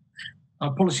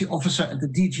our policy officer at the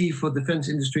DG for Defense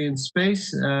Industry and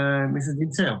Space, Mrs.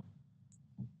 Vitttoria.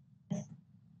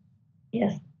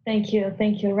 Yes, thank you,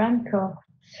 Remco.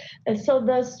 So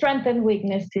the strengths and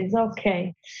weaknesses,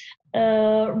 okay.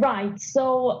 Right,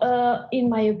 so in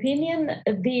my opinion,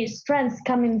 the strengths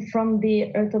coming from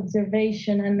the Earth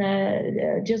observation and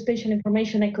geospatial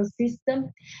information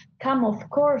ecosystem come, of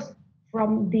course,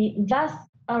 from the vast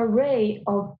array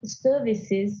of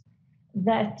services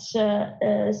that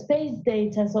space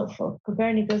data, so for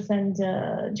Copernicus and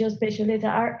geospatial data,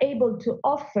 are able to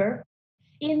offer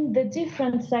in the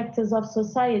different sectors of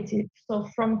society. So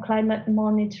from climate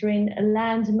monitoring,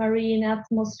 land, marine,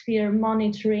 atmosphere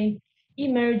monitoring,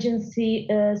 emergency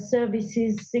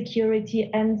services, security,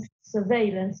 and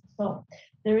surveillance. So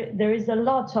there is a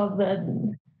lot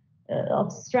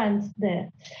of strengths there.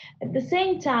 At the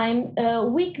same time,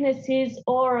 weaknesses,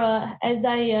 or as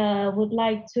I would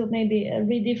like to maybe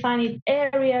redefine it,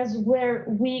 areas where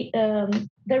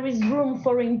there is room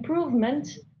for improvement,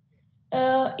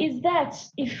 is that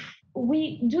if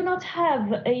we do not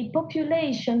have a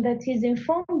population that is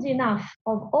informed enough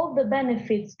of all the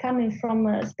benefits coming from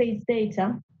space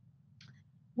data,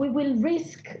 we will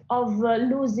risk of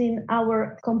losing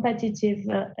our competitive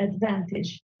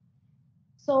advantage.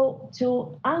 So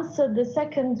to answer the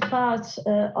second part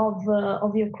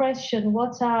of your question,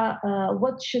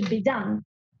 what should be done,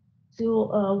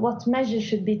 what measures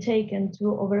should be taken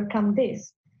to overcome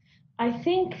this? I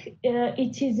think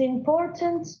it is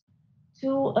important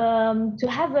to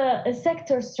have a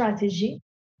sector strategy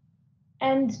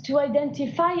and to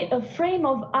identify a frame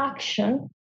of action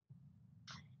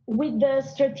with the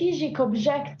strategic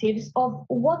objectives of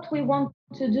what we want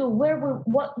to do,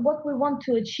 what we want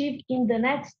to achieve in the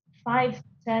next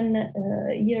 5-10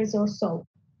 years or so.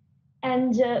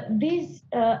 And these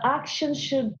actions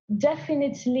should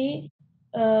definitely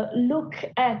look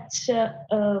at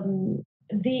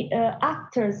the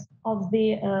actors of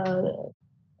the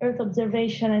Earth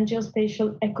observation and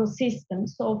geospatial ecosystem.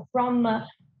 So from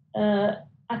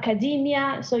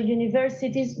academia, so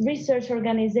universities, research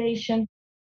organizations,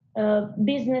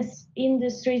 business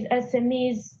industries,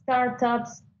 SMEs,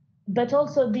 startups, but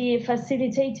also the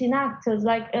facilitating actors,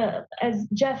 like as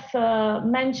Geof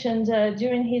mentioned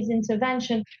during his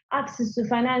intervention, access to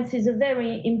finance is a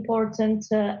very important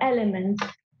element.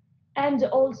 And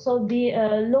also the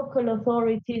local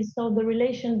authorities, so the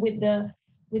relation with the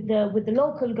with the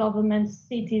local governments,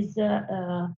 cities,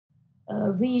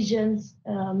 regions,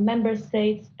 member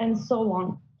states, and so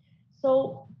on.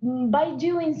 So by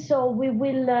doing so, we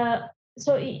will.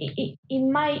 So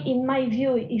in my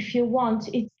view, if you want,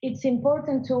 it's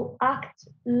important to act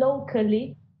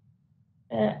locally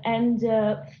and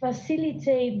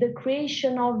facilitate the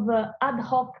creation of ad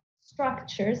hoc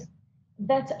structures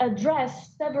that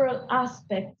address several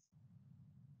aspects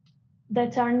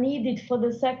that are needed for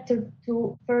the sector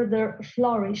to further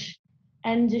flourish,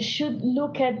 and should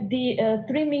look at the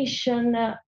three mission,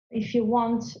 if you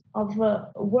want, of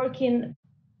working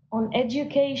on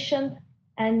education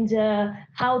and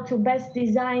how to best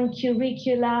design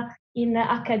curricula in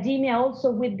academia,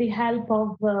 also with the help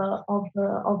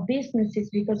of businesses,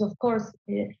 because of course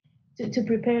to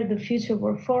prepare the future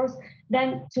workforce,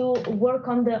 then to work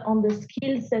on the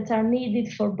skills that are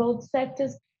needed for both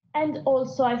sectors. And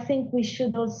also, I think we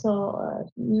should also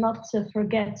not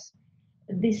forget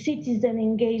the citizen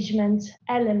engagement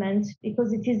element,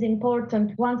 because it is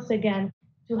important, once again,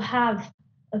 to have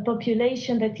a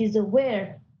population that is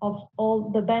aware of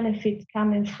all the benefits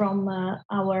coming from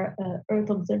our Earth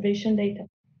observation data.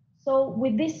 So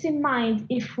with this in mind,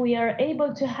 if we are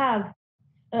able to have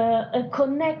a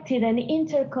connected and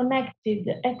interconnected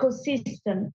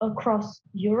ecosystem across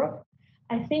Europe,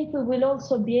 I think we will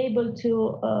also be able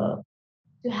to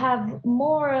have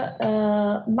more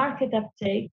market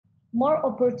uptake, more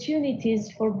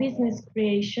opportunities for business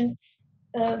creation,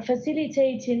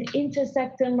 facilitating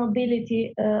intersector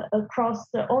mobility across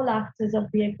all actors of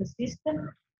the ecosystem.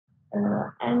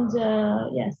 And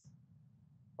yes,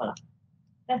 voilà,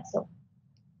 that's all.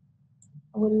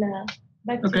 I will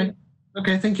back to you.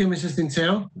 Okay, thank you, Mrs.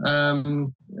 Tinseo.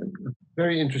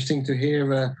 Very interesting to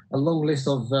hear a long list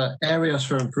of areas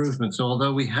for improvement. So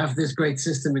although we have this great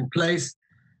system in place,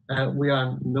 we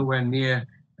are nowhere near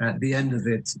the end of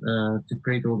it to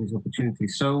create all these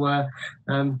opportunities. So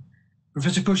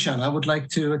Professor Kushan, I would like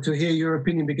to hear your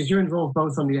opinion, because you're involved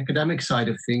both on the academic side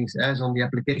of things as on the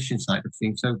application side of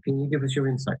things. So can you give us your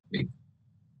insight, please?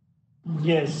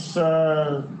 Yes,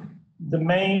 the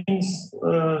main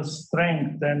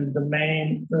strength and the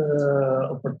main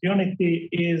opportunity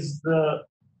is the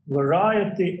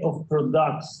variety of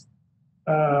products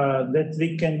that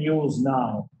we can use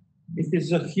now. It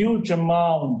is a huge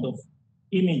amount of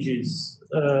images,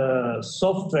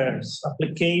 softwares,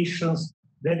 applications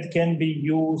that can be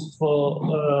used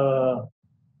for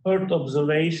Earth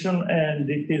observation, and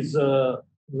it is a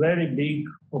very big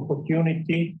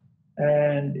opportunity,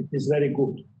 and it is very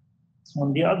good.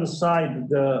 On the other side,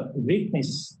 the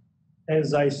weakness,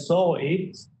 as I saw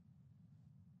it,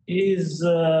 is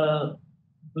a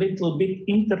little bit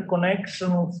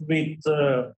interconnections with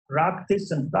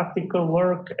practice and practical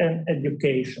work and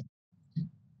education.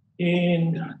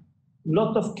 In a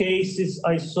lot of cases,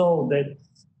 I saw that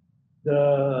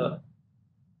the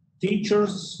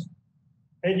teachers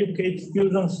educate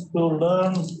students to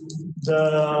learn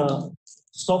the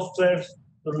software,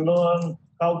 to learn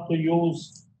how to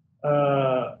use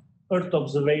Earth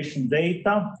observation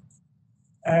data,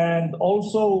 and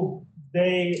also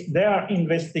their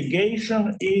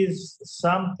investigation is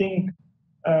something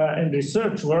and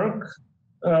research work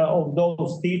of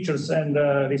those teachers and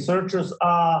researchers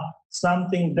are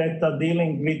something that are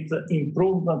dealing with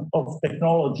improvement of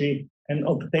technology and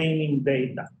obtaining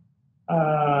data.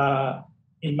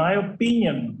 In my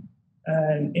opinion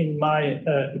and in my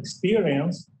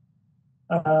experience,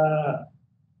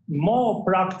 more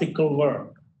practical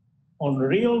work on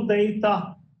real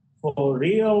data for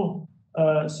real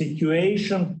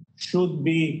situation should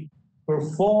be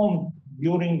performed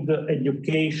during the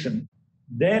education.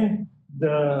 Then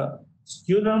the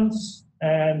students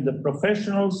and the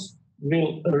professionals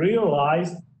will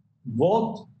realize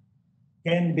what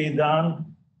can be done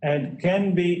and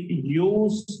can be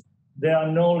used their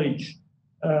knowledge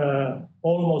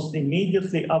almost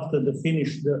immediately after the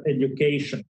finish the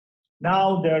education.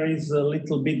 Now there is a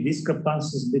little bit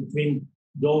discrepancies between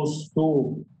those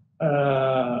two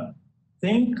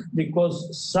things,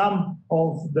 because some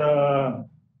of the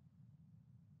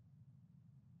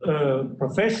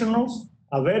professionals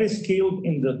are very skilled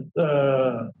in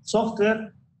the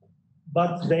software,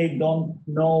 but they don't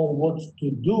know what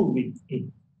to do with it.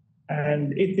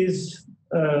 And it is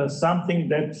something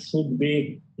that should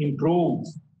be improved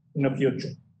in the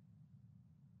future.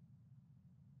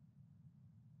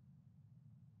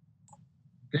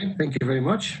 Okay, thank you very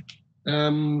much.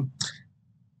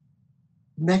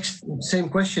 Next, same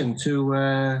question to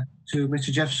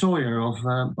Mr. Geof Sawyer of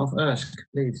EARSC,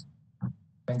 please.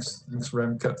 Thanks,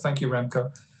 Remco. Thank you,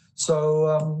 Remco.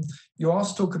 So you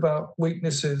asked to talk about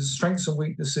weaknesses, strengths and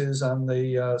weaknesses, and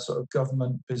the sort of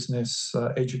government, business,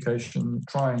 education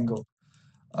triangle.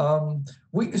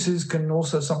 Weaknesses can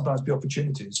also sometimes be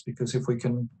opportunities, because if we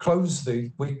can close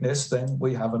the weakness, then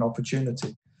we have an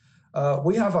opportunity.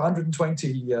 We have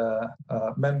 120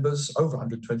 members, over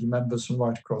 120 members from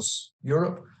right across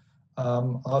Europe.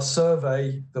 Our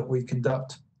survey that we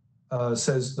conduct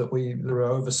says that there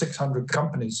are over 600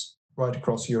 companies right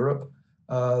across Europe.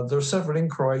 There are several in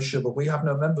Croatia, but we have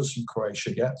no members from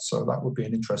Croatia yet, so that would be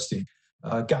an interesting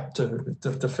gap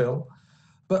to fill.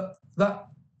 But that,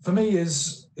 for me,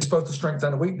 is both a strength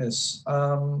and a weakness.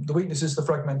 The weakness is the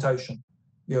fragmentation.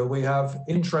 We have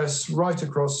interests right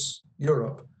across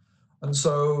Europe, and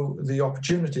so the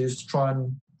opportunity is to try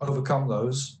and overcome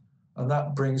those. And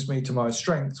that brings me to my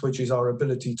strength, which is our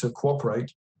ability to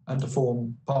cooperate and to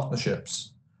form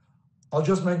partnerships. I'll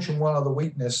just mention one other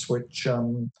weakness, which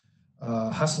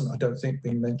hasn't, I don't think,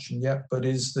 been mentioned yet, but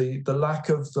is the lack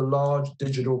of the large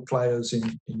digital players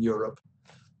in Europe.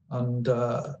 And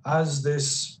as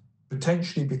this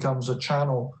potentially becomes a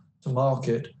channel to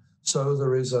market, so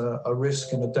there is a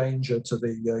risk and a danger to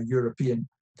the European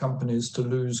companies to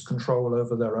lose control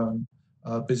over their own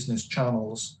business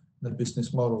channels, their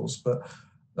business models. But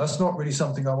that's not really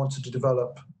something I wanted to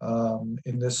develop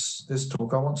in this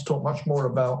talk. I want to talk much more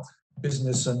about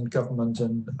business and government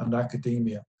and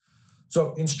academia.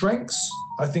 So in strengths,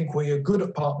 I think we are good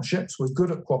at partnerships, we're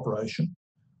good at cooperation,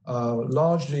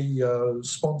 largely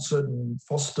sponsored and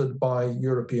fostered by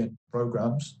European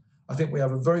programs. I think we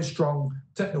have a very strong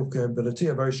technical capability,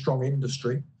 a very strong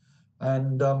industry.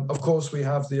 And of course, we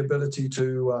have the ability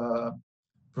to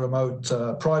promote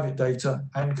private data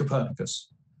and Copernicus.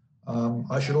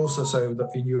 I should also say that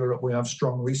in Europe, we have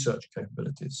strong research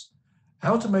capabilities.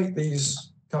 How to make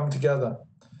these come together?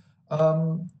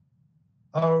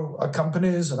 Our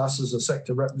companies and us as a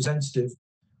sector representative,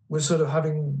 we're sort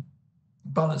of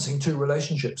balancing two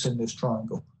relationships in this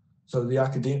triangle. So the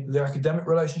academic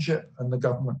relationship and the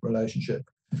government relationship.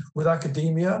 With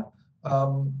academia,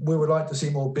 we would like to see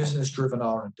more business-driven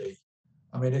R&D.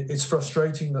 I mean, it's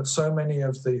frustrating that so many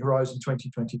of the Horizon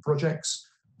 2020 projects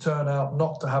turn out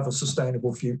not to have a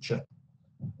sustainable future.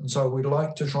 And so we'd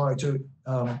like to try to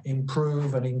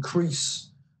improve and increase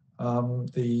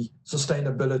the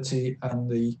sustainability and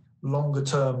the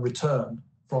longer-term return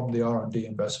from the R&D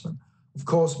investment. Of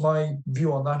course, my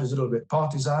view on that is a little bit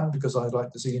partisan, because I'd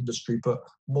like to see industry put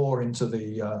more into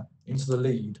the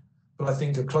lead. But I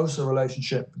think a closer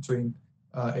relationship between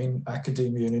in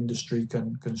academia and industry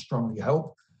can strongly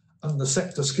help. And the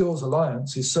Sector Skills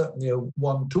Alliance is certainly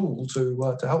one tool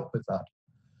to help with that.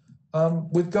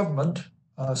 With government,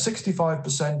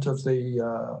 65% of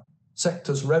the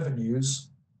sector's revenues,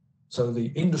 so the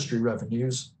industry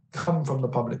revenues, come from the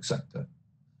public sector.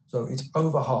 So it's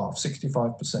over half,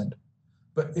 65%.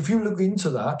 But if you look into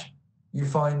that, you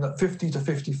find that 50 to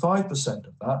 55%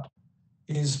 of that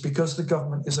is because the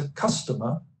government is a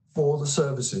customer for the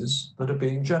services that are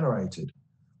being generated.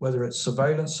 Whether it's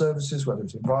surveillance services, whether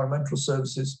it's environmental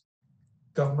services,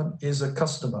 government is a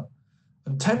customer.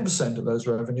 And 10% of those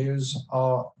revenues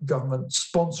are government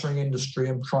sponsoring industry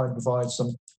and trying to provide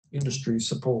some industry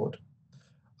support.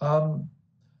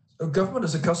 Government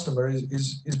as a customer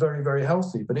is very, very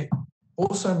healthy, but it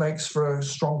also makes for a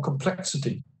strong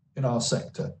complexity in our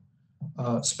sector.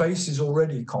 Space is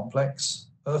already complex.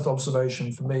 Earth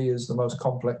observation, for me, is the most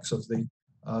complex of the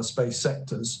space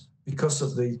sectors because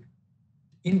of the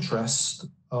interest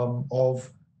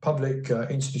of public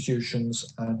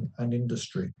institutions and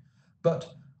industry.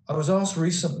 But I was asked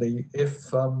recently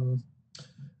if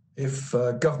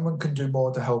government can do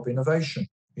more to help innovation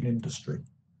in industry.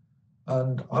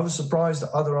 And I was surprised at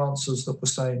other answers that were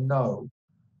saying no.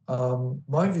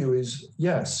 My view is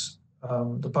yes,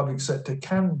 the public sector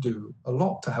can do a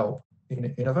lot to help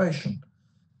in innovation.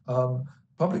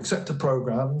 Public sector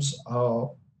programs are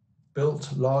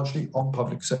built largely on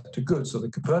public sector goods. So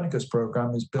the Copernicus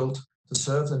program is built to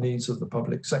serve the needs of the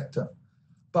public sector.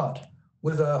 But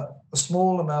with a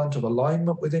small amount of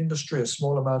alignment with industry, a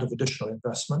small amount of additional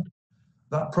investment,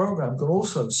 that program can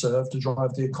also serve to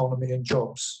drive the economy and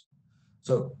jobs.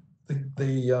 So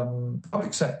the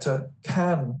public sector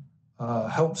can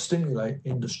help stimulate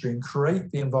industry and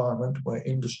create the environment where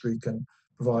industry can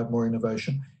provide more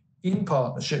innovation in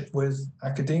partnership with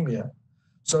academia.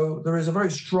 So there is a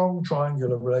very strong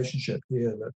triangular relationship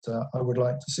here that I would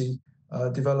like to see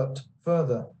developed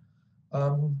further.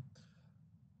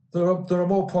 There are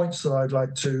more points that I'd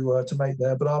like to make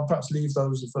there, but I'll perhaps leave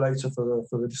those for later for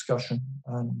the discussion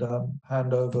and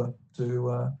hand over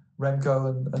to Remco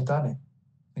and Danny.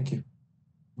 Thank you.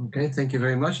 Okay, thank you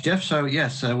very much, Geof. So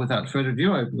yes, without further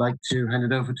ado, I'd like to hand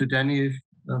it over to Danny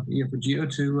of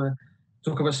EARSC to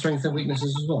talk about strengths and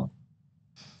weaknesses as well.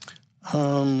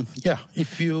 Yeah,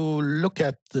 if you look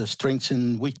at the strengths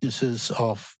and weaknesses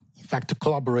of, in fact, the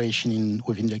collaboration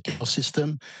within the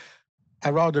ecosystem, I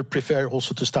rather prefer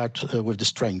also to start with the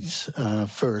strengths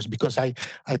first, because I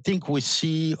think we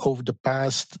see over the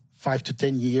past 5 to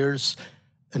 10 years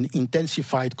an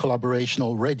intensified collaboration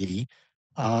already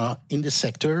in the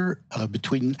sector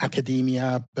between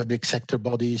academia, public sector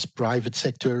bodies, private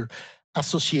sector,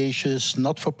 associations,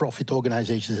 not-for-profit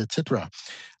organizations, etc.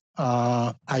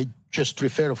 I just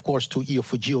refer, of course, to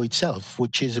EARSC itself,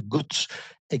 which is a good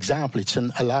example. It's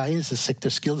an alliance, a sector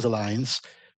skills alliance,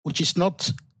 which is not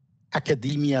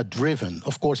academia-driven.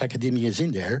 Of course, academia is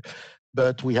in there,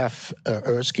 but we have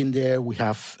EARSC in there, we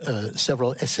have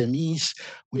several SMEs,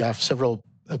 we have several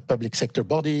public sector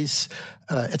bodies,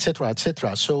 etc.,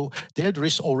 etc. So there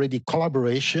is already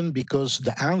collaboration, because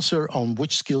the answer on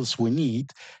which skills we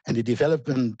need and the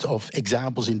development of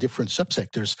examples in different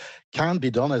subsectors can be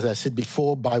done, as I said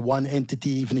before, by one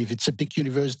entity, even if it's a big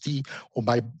university, or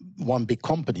by one big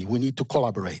company. We need to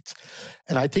collaborate.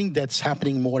 And I think that's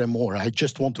happening more and more. I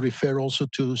just want to refer also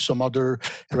to some other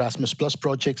Erasmus Plus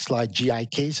projects like GI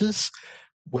Cases,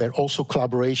 where also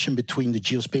collaboration between the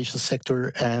geospatial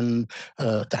sector and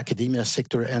the academia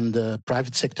sector and the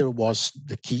private sector was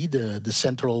the key, the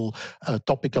central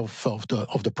topic of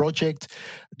the project.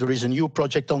 There is a new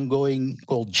project ongoing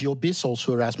called Geof,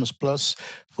 also Erasmus Plus,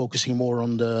 focusing more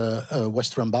on the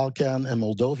Western Balkan and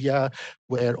Moldova,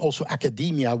 where also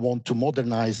academia want to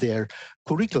modernize their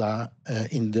curricula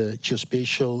in the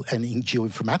geospatial and in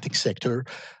geoinformatics sector,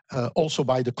 also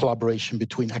by the collaboration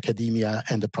between academia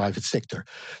and the private sector.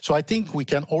 So I think we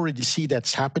can already see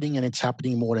that's happening, and it's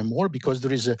happening more and more, because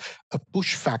there is a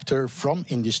push factor from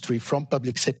industry, from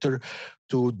public sector,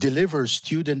 to deliver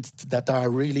students that are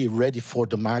really ready for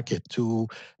the market, to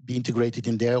be integrated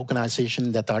in their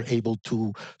organization, that are able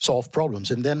to solve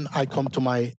problems. And then I come to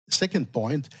my second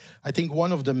point. I think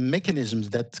one of the mechanisms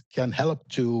that can help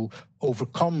to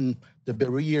overcome the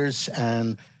barriers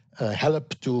and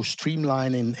help to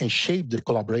streamline and shape the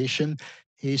collaboration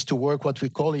is to work what we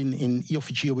call in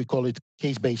EARSC, we call it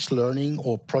case-based learning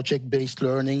or project-based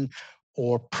learning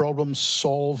or problem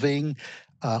solving.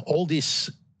 All these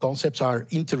concepts are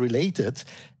interrelated,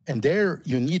 and there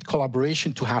you need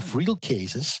collaboration to have real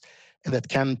cases, and that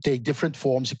can take different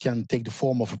forms. It can take the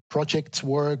form of a project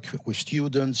work with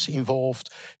students involved,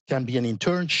 can be an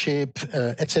internship,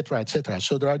 etc., etc.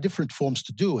 So there are different forms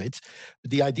to do it.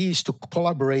 The idea is to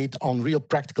collaborate on real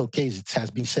practical cases. It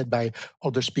has been said by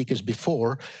other speakers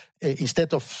before.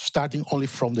 Instead of starting only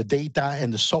from the data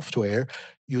and the software,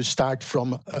 you start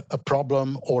from a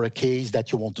problem or a case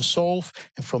that you want to solve,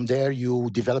 and from there you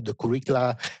develop the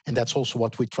curricula, and that's also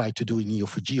what we try to do in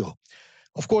EARSC.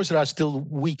 Of course, there are still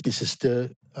weaknesses.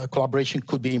 The collaboration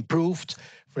could be improved.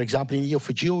 For example, in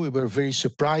EARSC, we were very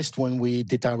surprised when we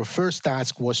did our first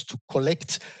task was to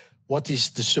collect what is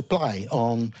the supply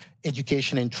on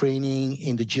education and training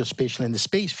in the geospatial and the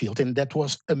space field, and that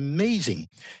was amazing.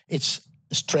 It's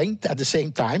strength at the same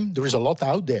time. There is a lot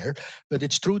out there, but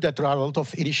it's true that there are a lot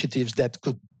of initiatives that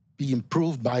could be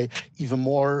improved by even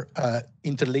more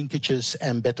interlinkages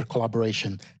and better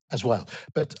collaboration as well.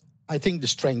 But I think the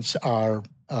strengths are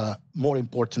more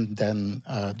important than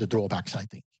the drawbacks, I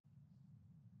think.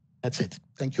 That's it.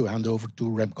 Thank you. Hand over to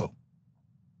Remco.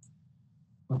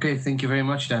 Okay, thank you very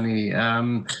much, Danny.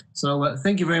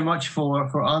 Thank you very much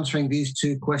for answering these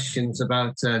two questions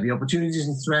about the opportunities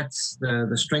and threats,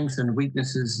 the strengths and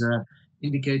weaknesses,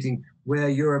 indicating where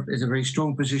Europe is a very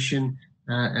strong position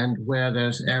and where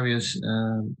there's areas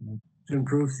to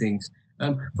improve things.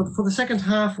 For the second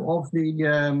half of the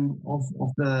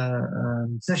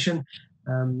session,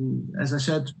 as I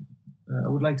said, I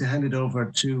would like to hand it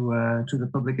over to the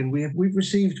public, and we've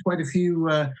received quite a few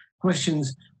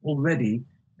questions already.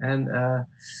 And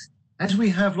as we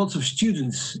have lots of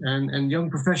students and young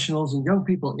professionals and young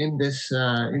people in this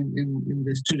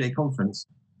two-day conference,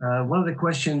 one of the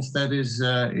questions that is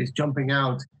jumping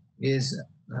out is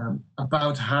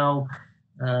about how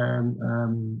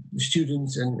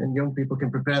students and young people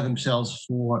can prepare themselves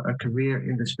for a career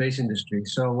in the space industry.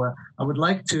 So I would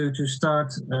like to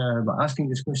start by asking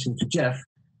this question to Geof.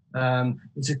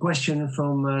 It's a question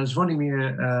from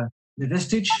Zvonimir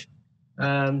Nevestic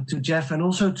to Geof, and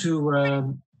also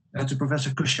to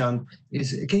Professor Kushan.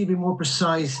 Can you be more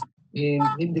precise in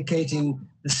indicating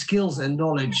the skills and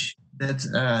knowledge that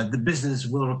the business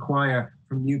will require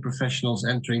from new professionals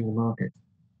entering the market?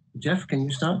 Geof, can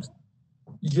you start?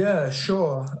 Yeah,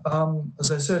 sure.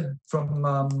 As I said, from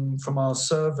our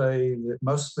survey,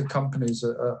 most of the companies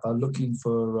are looking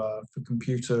for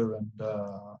computer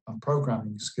and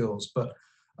programming skills. But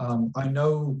I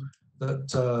know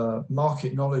that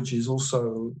market knowledge is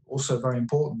also very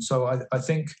important. So I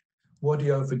think what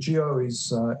Geo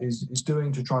is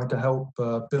doing to try to help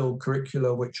build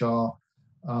curricula which are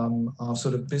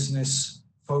sort of business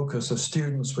focus of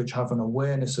students, which have an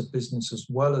awareness of business as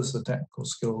well as the technical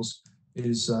skills,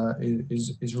 is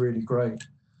really great.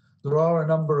 There are a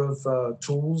number of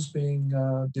tools being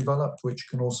developed which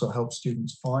can also help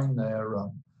students find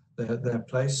their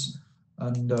place,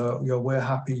 and we're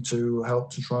happy to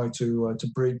help to try to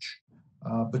bridge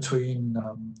between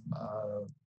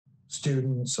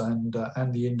students and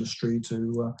the industry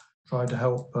to try to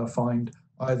help find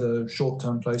either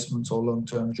short-term placements or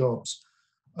long-term jobs.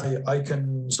 I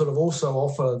can sort of also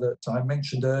offer that I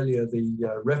mentioned earlier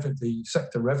the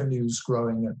sector revenues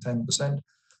growing at 10%.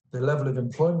 The level of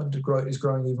employment is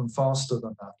growing even faster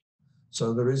than that.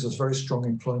 So there is a very strong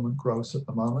employment growth at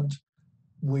the moment.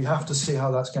 We have to see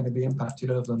how that's going to be impacted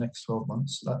over the next 12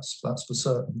 months. That's for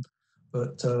certain.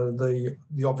 But the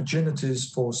opportunities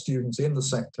for students in the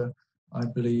sector, I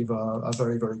believe, are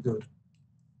very, very good.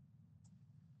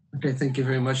 Okay, thank you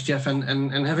very much, Geof.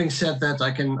 And having said that, I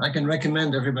can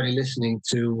recommend everybody listening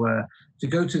to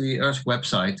go to the EARSC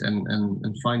website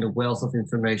and find a wealth of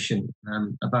information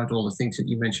about all the things that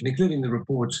you mentioned, including the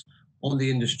reports on the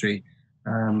industry,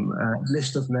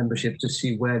 list of membership to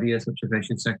see where the Earth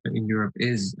observation sector in Europe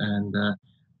is, and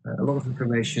a lot of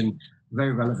information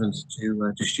very relevant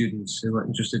to students who are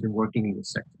interested in working in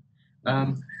this sector.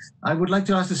 I would like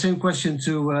to ask the same question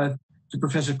to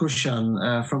Professor Kushan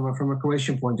from a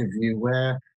Croatian point of view.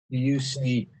 Where do you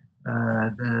see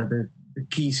the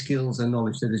key skills and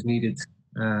knowledge that is needed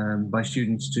by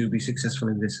students to be successful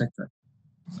in this sector?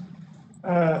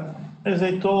 As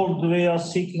I told, we are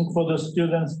seeking for the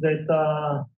students that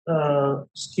are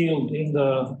skilled in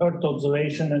the Earth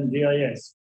observation and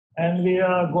GIS. And we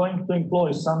are going to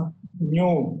employ some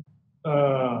new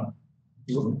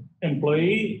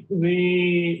employee.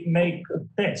 We make a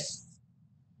test.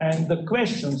 And the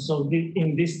questions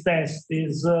in this test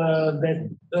is that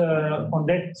on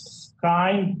that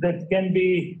kind that can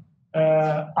be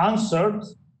answered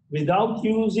without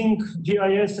using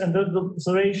GIS and Earth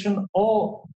observation,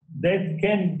 or that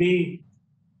can be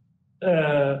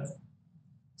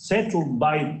settled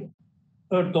by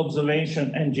Earth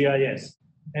observation and GIS.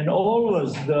 And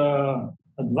always the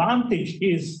advantage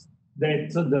is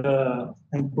that the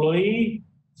employee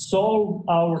solve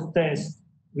our test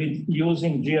with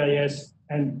using GIS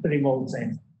and remote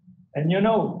sensing. And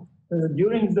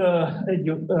during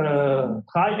the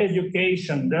high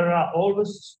education, there are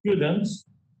always students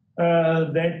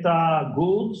that are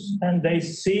good and they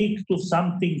seek to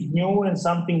something new and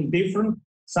something different,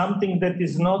 something that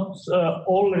is not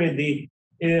already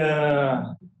in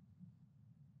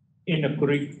a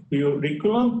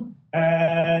curriculum.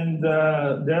 And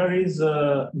there is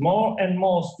more and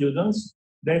more students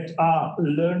that are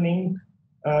learning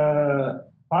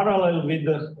parallel with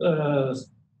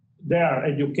their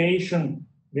education,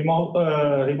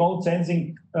 remote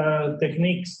sensing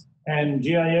techniques and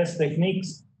GIS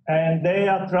techniques, and they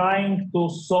are trying to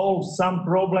solve some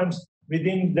problems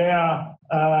within their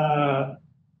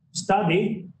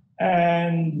study,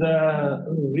 and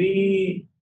we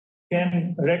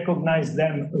can recognize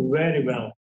them very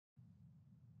well.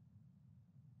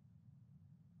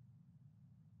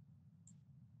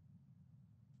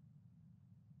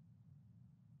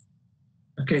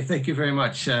 Okay, thank you very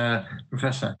much,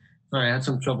 Professor. Sorry, I had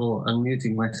some trouble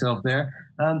unmuting myself there.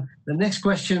 The next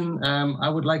question I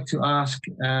would like to ask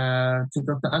to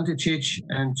Dr. Antičić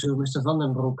and to Mr.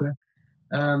 Vandenbroucke.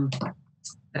 And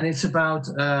it's about,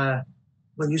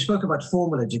 well, you spoke about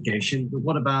formal education, but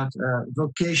what about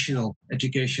vocational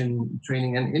education,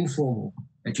 training, and informal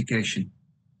education?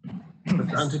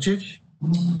 Dr. Antičić?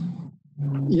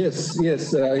 Yes.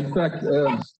 In fact,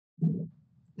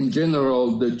 in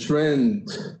general, the trend,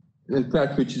 in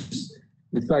fact, which is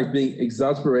in fact being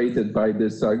exacerbated by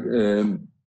this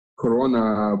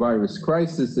coronavirus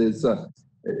crisis, is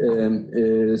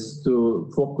to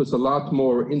focus a lot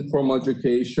more informal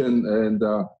education and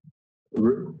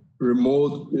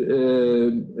remote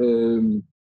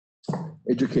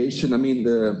education. I mean,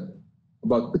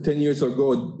 about 10 years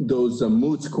ago, those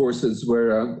MOOCs courses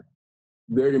were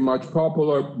very much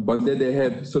popular, but then they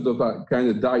have sort of kind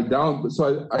of died down.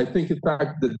 So I think, in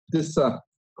fact, that this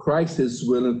crisis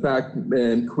will, in fact,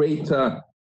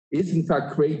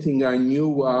 creating a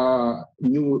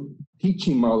new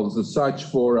teaching models as such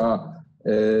for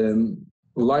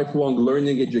lifelong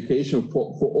learning education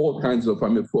for all kinds of,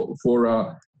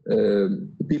 for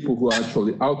people who are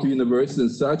actually out of university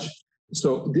and such.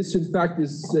 So this, in fact,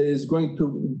 is going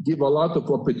to give a lot of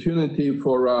opportunity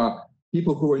for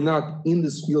people who are not in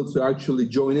this field to actually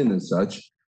join in and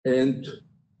such. And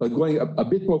going a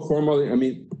bit more formally, I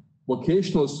mean,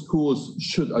 vocational schools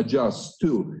should adjust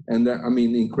too. And I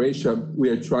mean, in Croatia, we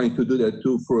are trying to do that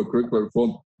too for a curricular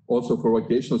reform, also for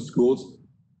vocational schools.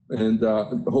 And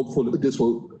hopefully this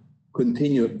will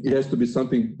continue. It has to be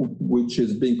something which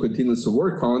is being continuously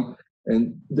worked on.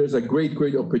 And there's a great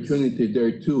opportunity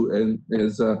there too. And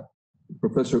as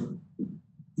Professor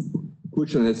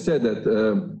Kuchan has said, that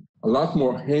a lot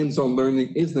more hands-on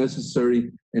learning is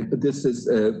necessary. And this is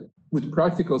with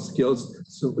practical skills.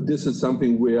 So this is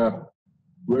something we are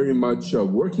very much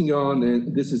working on.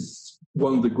 And this is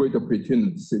one of the great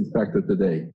opportunities, in fact, of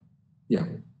today. Yeah.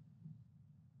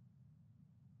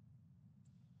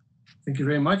 Thank you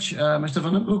very much. Mr.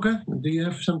 Vandenbroucke, do you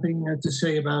have something to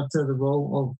say about the role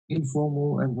of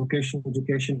informal and vocational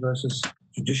education versus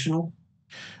traditional?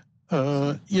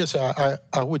 Yes,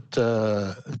 I would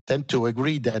tend to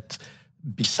agree that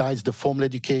besides the formal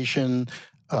education,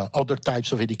 other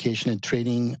types of education and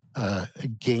training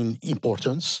gain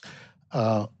importance.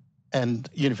 And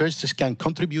universities can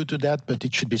contribute to that, but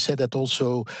it should be said that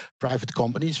also private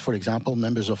companies, for example,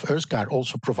 members of EARSC, are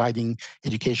also providing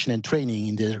education and training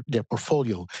in their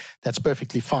portfolio. That's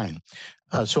perfectly fine.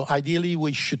 So ideally,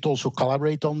 we should also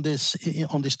collaborate on this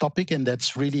topic, and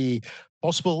that's really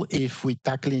possible if we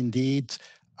tackle indeed,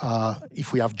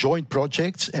 if we have joint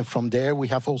projects, and from there we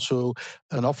have also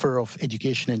an offer of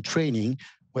education and training,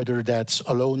 whether that's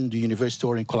alone the university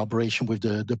or in collaboration with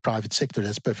the private sector.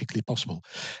 That's perfectly possible.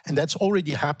 And that's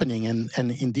already happening. And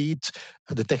indeed,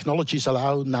 the technologies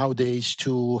allow nowadays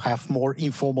to have more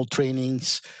informal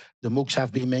trainings. The MOOCs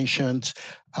have been mentioned,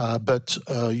 but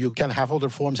you can have other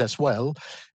forms as well.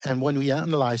 And when we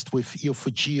analyzed with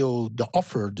EO4Geo the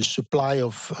offer, the supply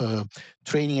of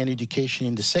training and education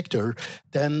in the sector,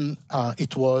 then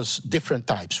it was different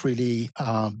types, really.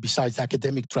 Besides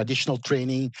academic traditional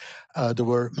training, there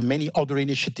were many other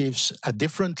initiatives at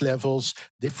different levels,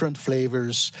 different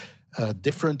flavors,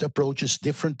 different approaches,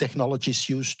 different technologies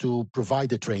used to provide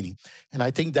the training. And I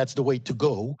think that's the way to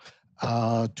go,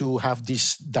 to have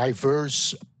this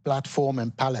diverse platform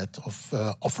and palette of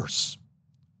offers.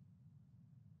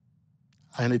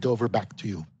 I hand it over back to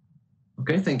you.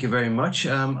 Okay, thank you very much.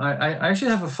 I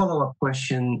actually have a follow-up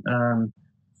question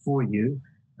for you.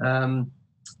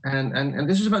 And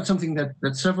this is about something that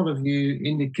several of you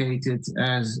indicated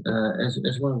as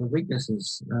one of the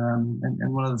weaknesses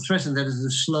and one of the threats, and that is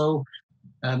the slow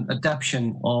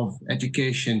adaptation of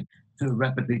education to a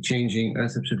rapidly changing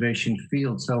Earth observation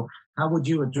field. So how would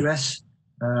you address,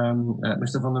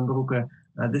 Mr. Vandenbroucke,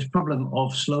 this problem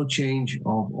of slow change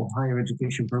of higher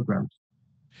education programs?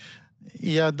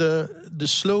 Yeah, the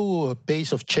slow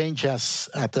pace of change,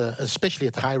 especially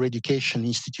at higher education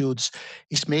institutes,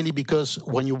 is mainly because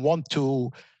when you want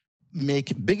to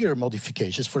make bigger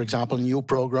modifications, for example, a new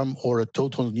program or a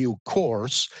total new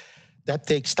course, that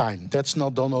takes time. That's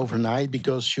not done overnight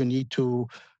because you need to,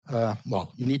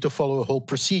 you need to follow a whole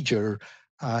procedure,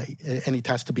 and it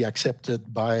has to be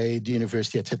accepted by the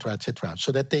university, et cetera, et cetera.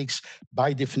 So that takes,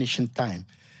 by definition, time.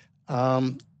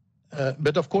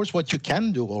 But of course, what you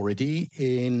can do already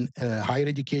in higher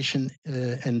education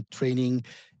and training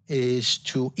is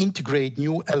to integrate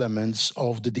new elements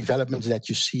of the developments that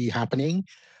you see happening.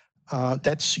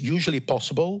 That's usually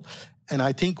possible. And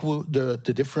I think the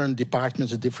different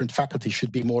departments, the different faculties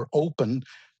should be more open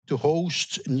to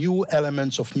host new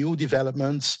elements of new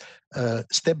developments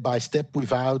step by step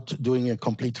without doing a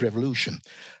complete revolution.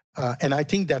 And I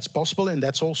think that's possible, and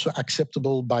that's also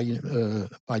acceptable by the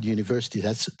university.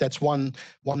 That's one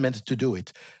method to do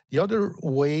it. The other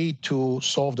way to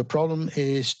solve the problem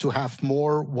is to have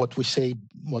more what we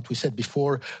said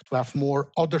before, to have more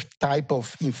other type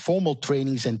of informal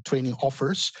trainings and training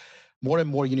offers. More and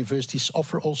more universities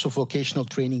offer also vocational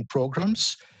training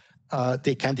programs.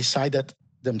 They can decide that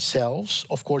themselves.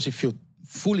 Of course, if you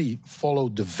fully follow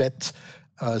the VET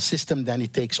system, then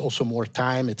it takes also more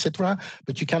time, etc.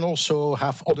 But you can also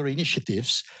have other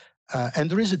initiatives,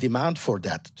 and there is a demand for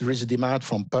that. There is a demand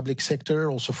from public sector,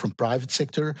 also from private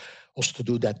sector, also to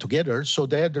do that together. So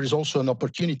there is also an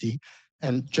opportunity.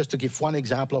 And just to give one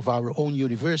example of our own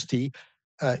university,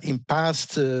 in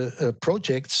past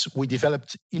projects, we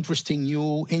developed interesting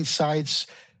new insights,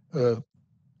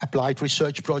 applied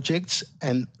research projects,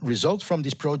 and results from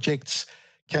these projects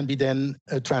can be then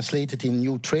translated in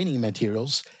new training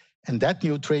materials. And that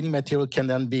new training material can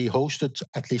then be hosted,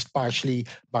 at least partially,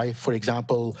 by, for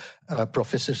example,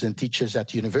 professors and teachers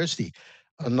at university.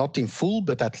 Not in full,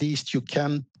 but at least you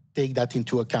can take that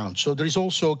into account. So there is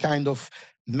also kind of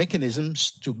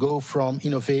mechanisms to go from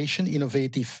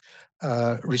innovative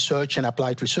research and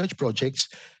applied research projects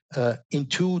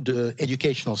into the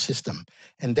educational system.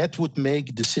 And that would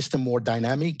make the system more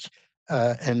dynamic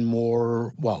and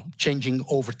more, well, changing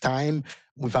over time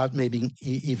without maybe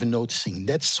even noticing.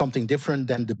 That's something different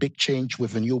than the big change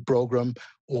with a new program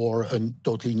or a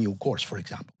totally new course, for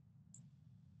example.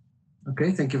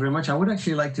 Okay, thank you very much. I would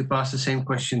actually like to pass the same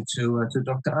question to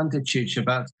Dr. Antičić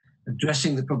about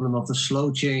addressing the problem of the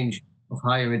slow change of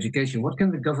higher education. What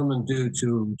can the government do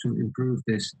to improve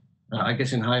this? I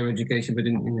guess in higher education, but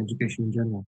in education in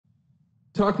general.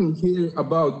 Talking here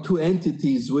about two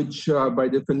entities which by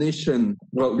definition,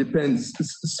 well, depends,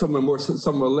 some are more,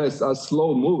 some are less, are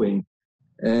slow moving.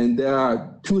 And they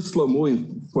are too slow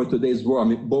moving for today's world. I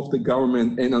mean, both the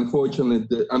government and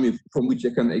unfortunately, from which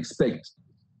you can expect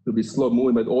to be slow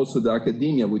moving, but also the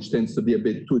academia, which tends to be a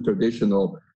bit too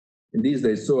traditional in these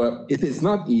days. So it is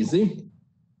not easy.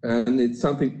 And it's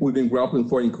something we've been grappling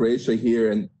for in Croatia here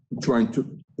and trying to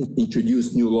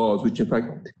introduce new laws, which in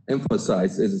fact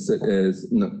emphasize, as I said, as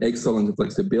excellence and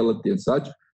flexibility and such,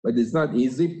 but it's not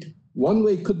easy. One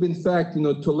way could be, in fact,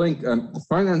 to link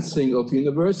financing of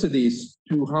universities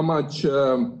to how much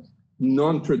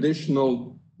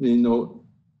non-traditional,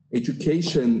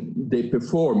 education they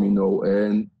perform,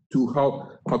 and to how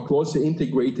closely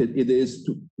integrated it is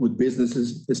with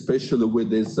businesses, especially with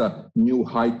this new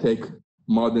high-tech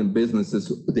modern businesses,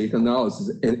 data analysis,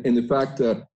 and in fact,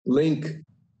 link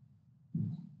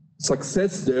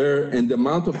success there and the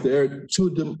amount of there to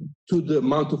the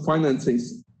amount of financing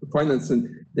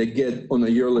they get on a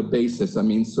yearly basis. I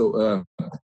mean, so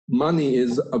money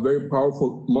is a very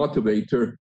powerful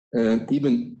motivator,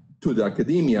 even to the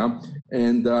academia.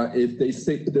 And if they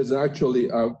say there's actually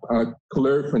a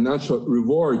clear financial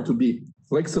reward to be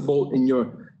flexible in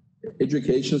your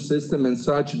education system and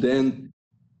such, then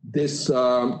the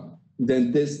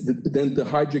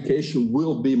higher education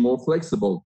will be more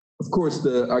flexible. Of course,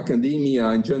 the academia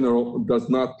in general does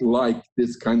not like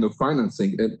this kind of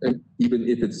financing, and even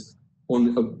if it's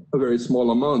on a very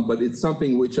small amount, but it's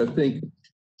something which I think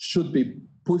should be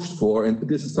pushed for, and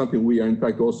this is something we are in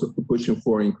fact also pushing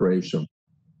for in Croatia.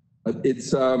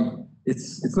 It's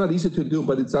not easy to do,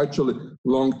 but it's actually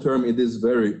long term. It is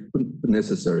very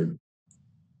necessary.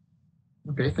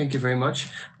 Okay, thank you very much.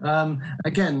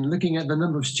 Again, looking at the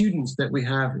number of students that we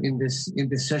have in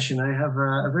this session, I have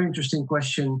a very interesting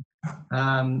question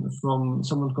from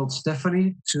someone called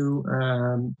Stephanie to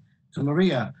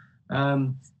Maria,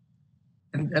 and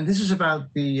this is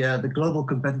about the global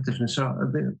competitiveness. So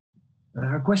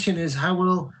her question is: how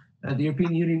will the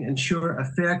European Union ensure a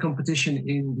fair competition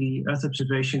in the Earth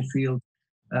observation field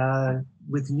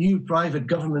with new private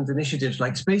government initiatives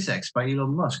like SpaceX by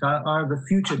Elon Musk? Are the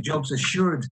future jobs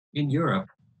assured in Europe?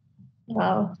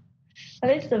 Wow,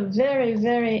 that is a very,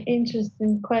 very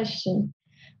interesting question.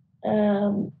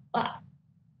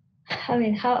 I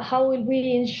mean, how will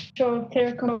we ensure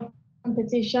fair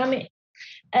competition? I mean,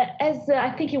 as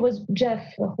I think it was Geof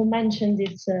who mentioned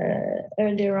it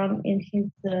earlier on in his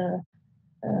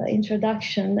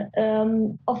introduction,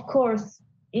 of course,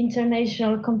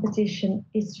 international competition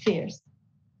is fierce.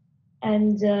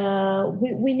 And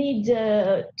we need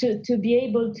to be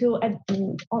able to,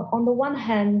 on the one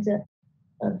hand,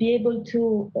 be able to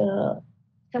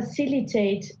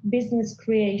facilitate business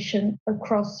creation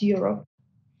across Europe,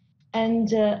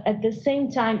 and at the same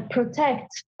time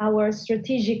protect our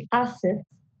strategic assets.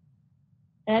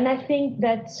 And I think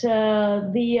that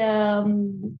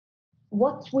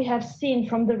what we have seen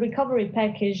from the recovery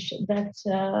package that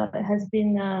has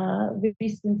been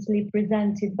recently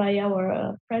presented by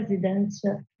our president,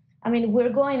 I mean,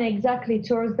 we're going exactly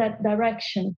towards that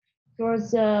direction,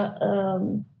 towards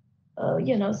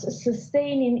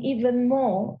sustaining even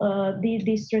more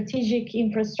the strategic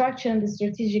infrastructure and the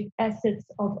strategic assets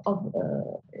of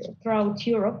throughout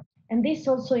Europe. And this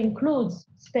also includes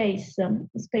space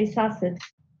assets,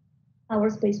 our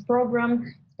space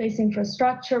program, space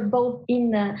infrastructure, both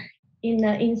in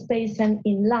space and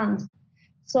in land.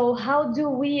 So how do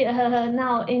we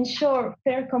now ensure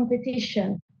fair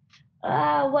competition?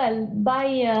 Well,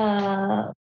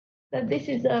 by this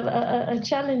is a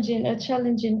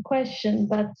challenging question,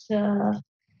 but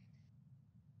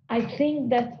I think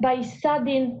that by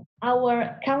studying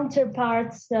our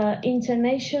counterparts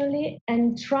internationally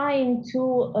and trying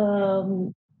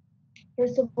to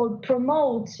first of all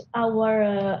promote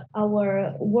our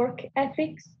work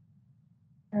ethics,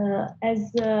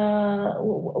 as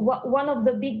one of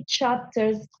the big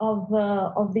chapters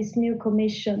of this new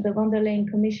commission, the von der Leyen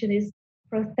Commission, is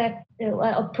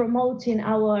promoting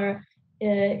our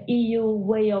EU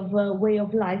way of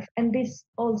life, and this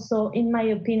also, in my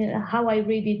opinion, how I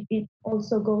read it, it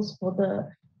also goes for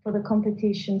the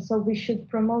competition. So we should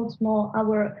promote more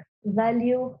our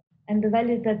value, and the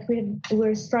value that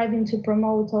we're striving to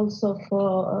promote also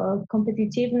for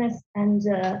competitiveness and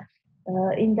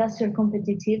industrial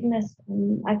competitiveness.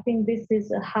 And I think this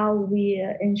is how we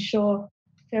ensure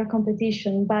fair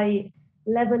competition, by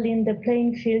leveling the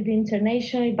playing field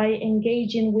internationally, by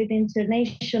engaging with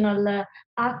international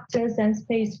actors and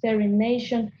spacefaring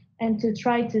nations, and to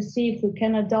try to see if we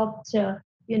can adopt,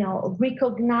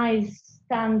 recognized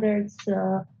standards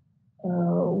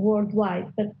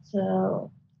worldwide. But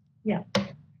yeah,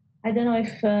 I don't know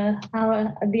if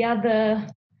the other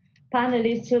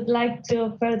panelists would like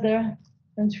to further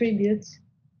contribute.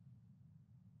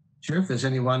 Sure. If there's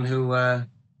anyone who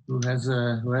has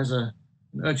an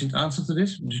urgent answer to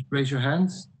this, just raise your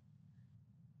hands.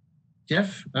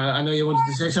 Jeff, I know you wanted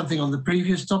to say something on the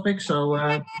previous topic,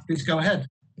 so please go ahead.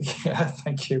 Yeah,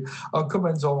 thank you. I'll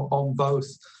comment on both.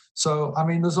 So, I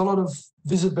mean, there's a lot of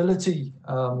visibility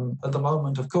at the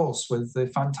moment, of course, with the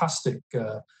fantastic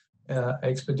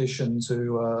expedition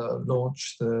to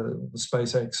launch the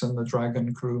SpaceX and the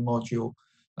Dragon crew module.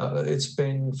 It's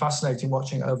been fascinating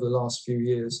watching it over the last few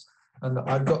years. And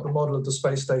I've got the model of the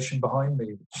space station behind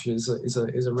me, which is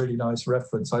a really nice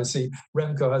reference. I see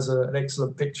Remco has an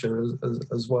excellent picture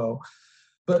as well.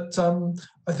 But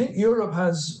I think Europe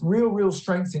has real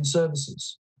strength in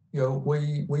services. You know,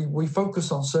 we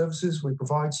focus on services, we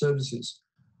provide services,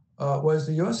 whereas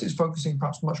the US is focusing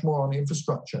perhaps much more on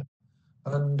infrastructure.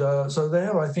 And so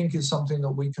there, I think, is something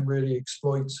that we can really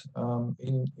exploit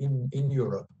in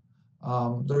Europe.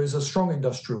 There is a strong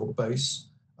industrial base.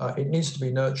 It needs to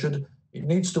be nurtured. It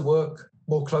needs to work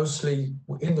more closely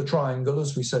in the triangle,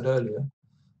 as we said earlier.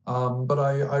 But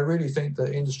I really think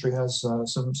that industry has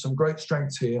some great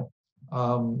strengths here,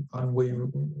 and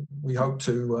we hope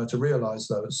to realize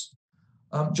those.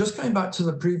 Just going back to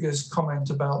the previous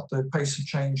comment about the pace of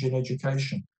change in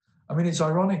education. I mean, it's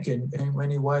ironic in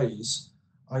many ways.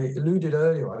 I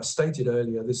stated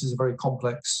earlier, this is a very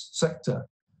complex sector.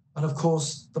 And of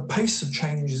course, the pace of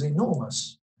change is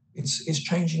enormous. It's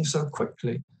changing so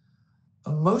quickly.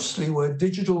 And mostly where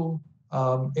digital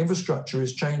infrastructure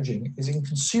is changing is in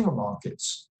consumer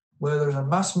markets, where there's a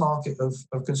mass market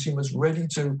of consumers ready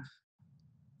to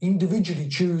individually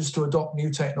choose to adopt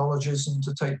new technologies and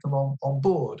to take them on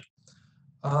board.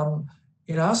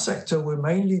 In our sector, we're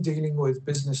mainly dealing with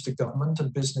business to government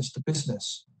and business to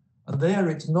business. And there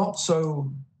it's not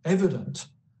so evident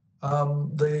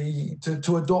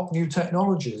to adopt new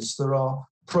technologies. There are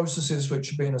processes which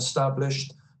have been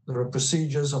established. There are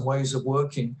procedures and ways of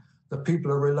working that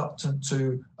people are reluctant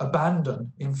to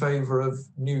abandon in favor of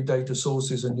new data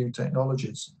sources and new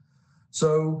technologies.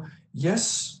 So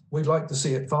yes, we'd like to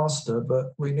see it faster,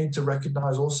 but we need to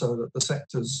recognize also that the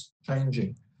sector's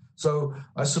changing. So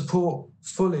I support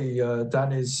fully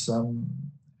Danny's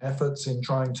efforts in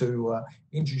trying to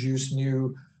introduce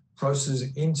new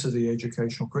processes into the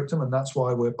educational curriculum, and that's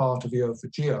why we're part of EO for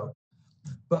Geo.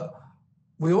 But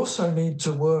we also need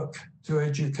to work to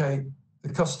educate the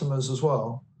customers as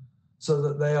well, so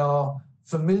that they are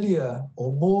familiar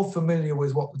or more familiar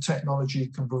with what the technology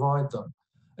can provide them.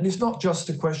 And it's not just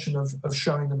a question of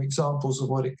showing them examples of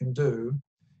what it can do.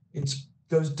 It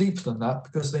goes deeper than that,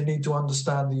 because they need to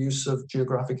understand the use of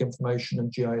geographic information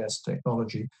and GIS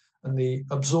technology and the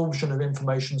absorption of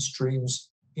information streams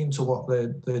into what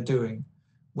they're doing.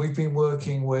 We've been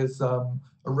working with a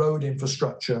road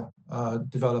infrastructure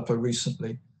developer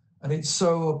recently, and it's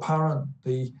so apparent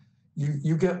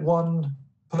you get one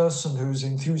person who's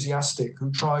enthusiastic,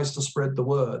 who tries to spread the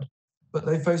word, but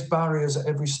they face barriers at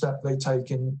every step they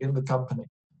take in the company.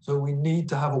 So we need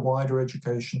to have a wider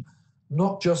education,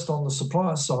 not just on the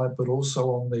supplier side, but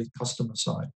also on the customer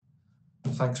side.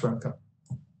 Thanks, Remco.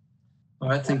 All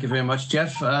right, thank you very much,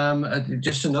 Jeff.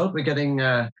 Just a note, we're getting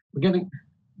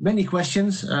many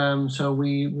questions, so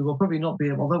we will probably not be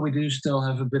able, although we do still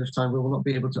have a bit of time, we will not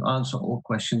be able to answer all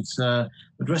questions. But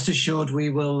rest assured, we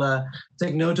will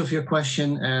take note of your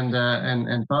question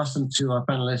and pass them to our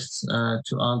panelists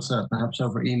to answer, perhaps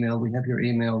over email. We have your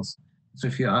emails, so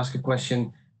if you ask a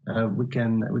question, we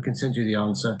can send you the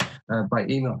answer by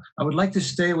email. I would like to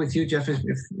stay with you, Jeff, if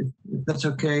that's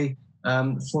okay,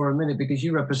 for a minute, because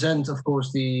you represent, of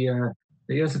course, the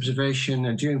Earth observation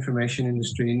and geoinformation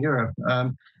industry in Europe.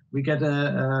 We get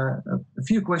a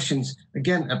few questions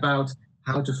again about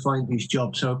how to find these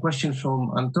jobs. So a question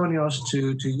from Antonios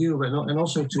to you and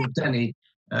also to Danny.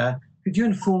 Could you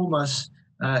inform us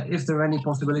if there are any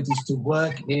possibilities to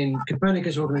work in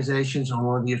Copernicus organizations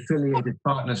or the affiliated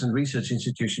partners and research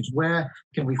institutions? Where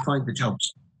can we find the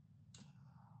jobs?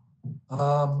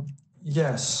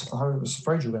 Yes, I was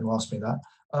afraid you were going to ask me that.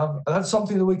 That's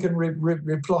something that we can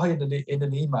reply in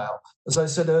an email. As I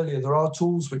said earlier, there are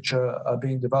tools which are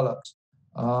being developed,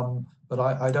 but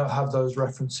I don't have those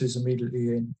references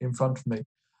immediately in front of me.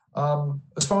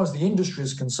 As far as the industry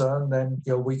is concerned, then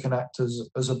we can act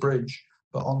as a bridge.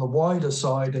 But on the wider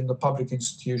side, in the public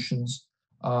institutions,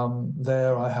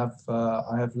 there I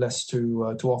have less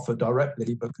to offer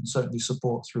directly, but can certainly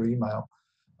support through email.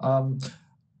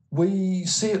 We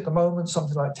see at the moment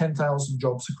something like 10,000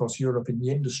 jobs across Europe in the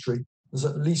industry. There's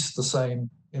at least the same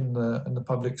in the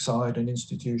public side and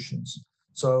institutions.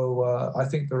 So I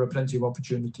think there are plenty of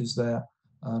opportunities there,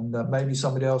 and maybe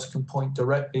somebody else can point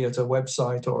directly at a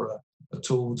website or a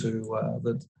tool to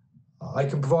that. I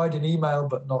can provide an email,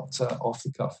 but not off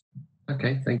the cuff.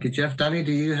 Okay, thank you, Geof. Danny,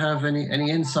 do you have any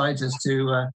insights as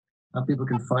to how people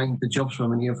can find the jobs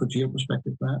from an EO4GEO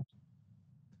perspective, perhaps?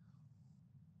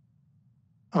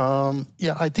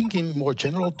 Yeah, I think in more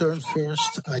general terms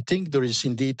first, I think there is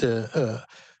indeed a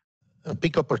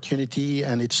big opportunity,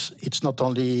 and it's not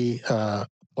only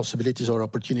possibilities or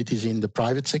opportunities in the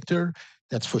private sector,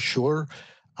 that's for sure,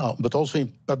 but also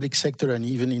in public sector and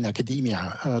even in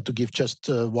academia. To give just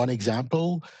one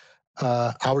example,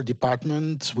 our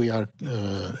department, we are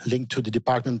linked to the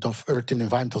Department of Earth and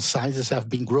Environmental Sciences, have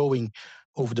been growing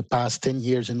over the past 10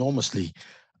 years enormously.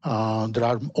 There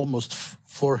are almost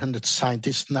 400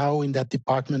 scientists now in that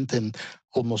department, and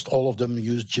almost all of them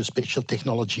use geospatial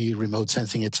technology, remote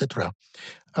sensing, etc.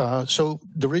 So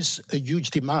there is a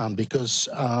huge demand because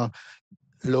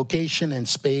location and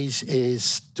space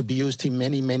is to be used in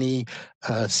many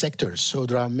sectors. So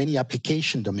there are many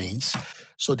application domains.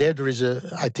 So there is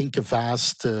I think a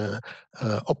vast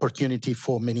opportunity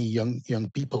for many young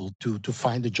people to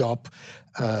find a job.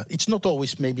 It's not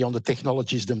always maybe on the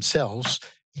technologies themselves,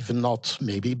 even not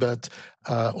maybe, but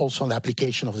also on the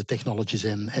application of the technologies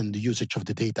and the usage of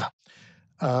the data.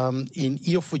 In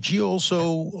EO4GEO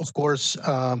also, of course,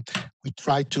 we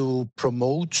try to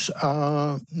promote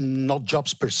not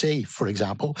jobs per se, for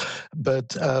example,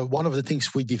 but one of the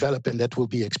things we develop, and that will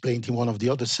be explained in one of the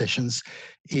other sessions,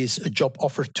 is a job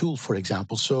offer tool, for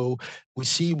example. So we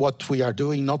see what we are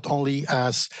doing not only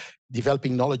as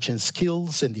developing knowledge and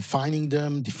skills and defining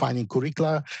them, defining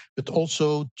curricula, but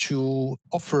also to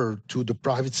offer to the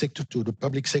private sector, to the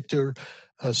public sector,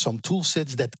 some tool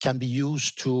sets that can be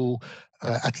used to,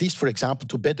 at least, for example,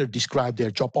 to better describe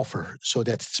their job offer so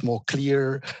that it's more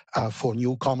clear for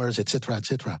newcomers, etc.,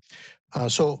 etc.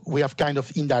 So we have kind of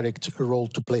indirect role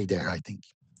to play there, I think.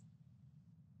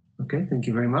 Okay, thank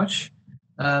you very much.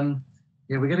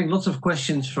 Yeah, we're getting lots of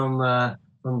questions from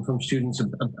students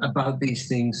about these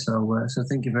things. So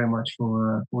thank you very much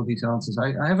for these answers.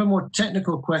 I have a more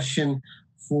technical question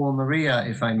for Maria,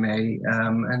 if I may,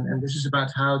 and this is about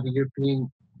how the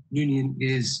European Union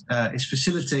is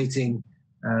facilitating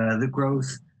the growth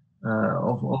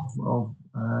of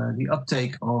the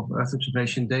uptake of Earth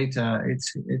observation data.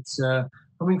 It's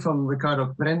coming from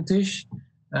Ricardo Prentish.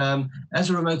 As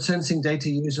a remote sensing data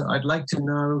user, I'd like to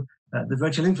know the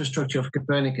virtual infrastructure of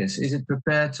Copernicus. Is it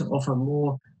prepared to offer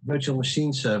more virtual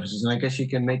machine services? And I guess you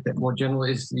can make that more general.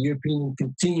 Is the European Union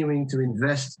continuing to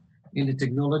invest in the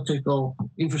technological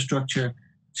infrastructure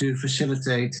to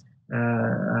facilitate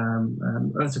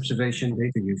Earth observation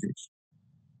data usage?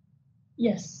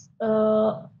 Yes.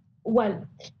 Well,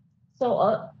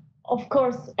 so of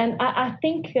course, and I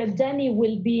think Danny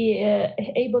will be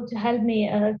able to help me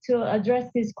to address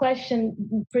this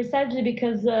question precisely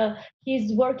because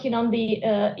he's working on the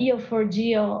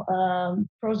EO4GEO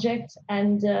project,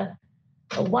 and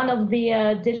one of the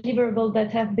deliverables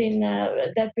that have been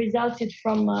that resulted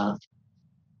from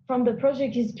the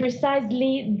project is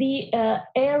precisely the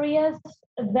areas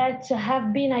that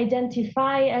have been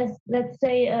identified as, let's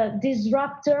say, a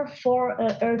disruptor for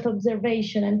Earth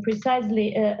observation, and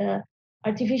precisely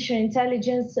artificial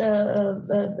intelligence,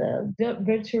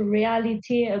 virtual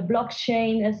reality,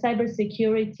 blockchain,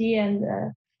 cybersecurity,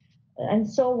 and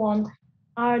so on,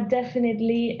 are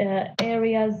definitely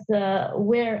areas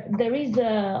where there is,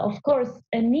 of course,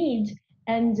 a need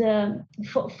and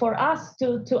for us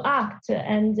to act.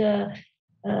 And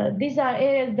these are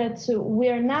areas that we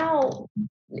are now,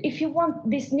 if you want,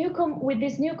 this new with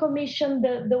this new commission,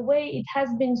 the way it has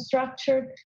been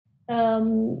structured,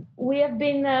 we have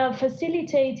been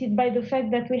facilitated by the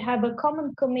fact that we have a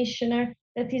common commissioner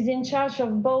that is in charge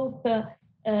of both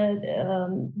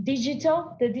the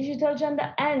digital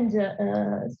agenda and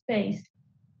space.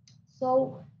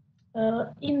 So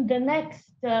in the next,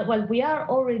 well, we are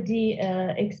already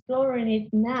exploring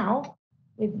it now,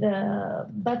 with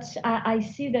but I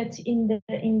see that in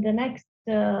the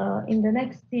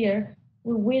next year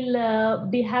we will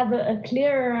have a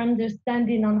clearer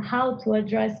understanding on how to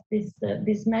address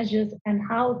these measures and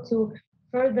how to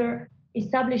further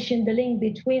establishing the link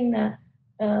between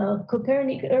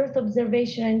Copernic Earth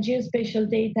observation and geospatial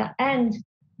data and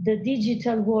the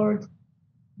digital world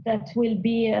that will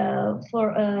be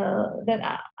for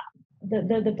that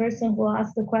the person who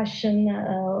asked the question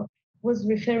was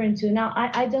referring to. Now,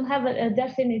 I don't have a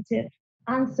definitive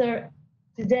answer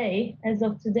today, as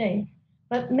of today,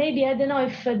 but maybe, I don't know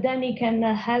if Danny can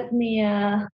help me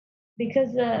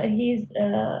because he's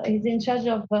in charge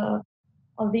of the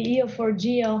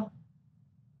EO4Geo.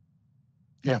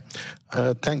 Yeah,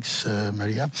 thanks,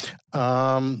 Maria.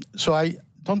 So I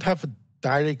don't have a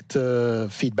direct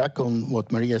feedback on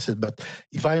what Maria said, but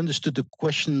if I understood the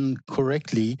question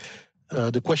correctly,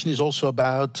 the question is also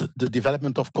about the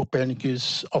development of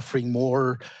Copernicus offering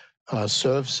more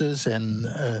services and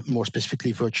more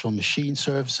specifically virtual machine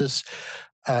services.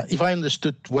 If I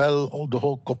understood well, the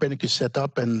whole Copernicus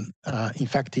setup, and in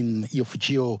fact in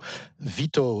EO4Geo,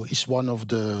 Vito is one of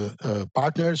the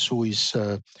partners who is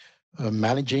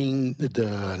managing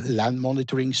the land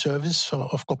monitoring service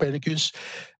of Copernicus.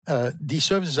 These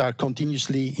services are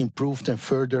continuously improved and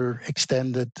further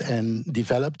extended and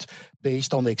developed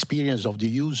based on the experience of the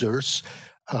users,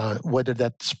 whether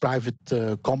that's private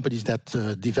companies that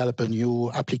develop a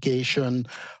new application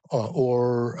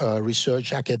or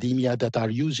research academia that are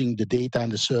using the data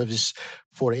and the service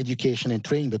for education and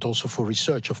training, but also for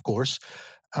research, of course.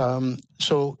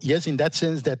 So yes, in that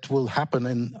sense, that will happen.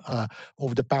 And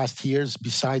over the past years,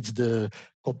 besides the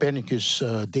Copernicus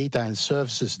data and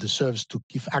services, the service to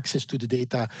give access to the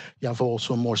data, you have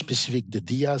also more specific the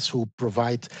DIAs who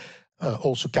provide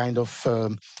also kind of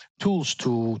tools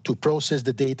to process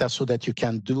the data so that you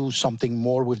can do something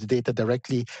more with the data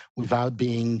directly without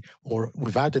being or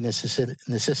without the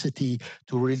necessity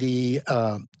to really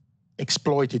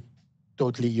exploit it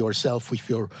totally yourself with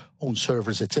your own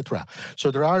servers, etc.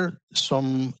 So there are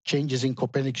some changes in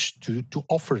Copernicus to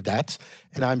offer that,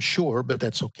 and I'm sure, but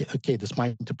that's okay. Okay, that's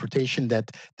my interpretation,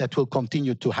 that will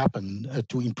continue to happen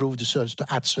to improve the service, to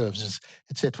add services,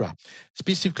 etc.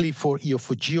 Specifically for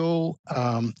EO4Geo,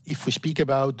 if we speak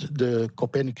about the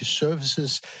Copernicus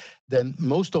services, then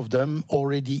most of them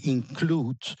already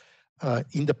include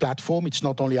in the platform. It's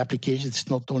not only applications, it's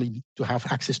not only to have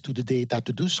access to the data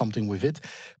to do something with it,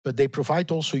 but they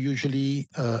provide also usually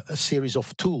a series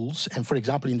of tools. And for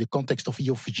example, in the context of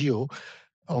EO4Geo,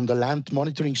 on the land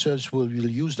monitoring service, we'll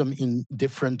use them in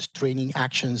different training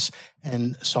actions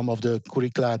and some of the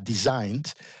curricula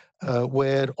designed,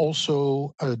 where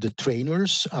also the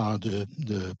trainers,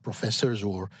 the professors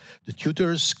or the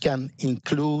tutors can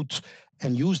include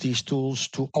and use these tools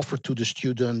to offer to the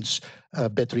students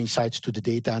better insights to the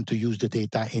data and to use the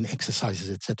data in exercises,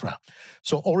 etc.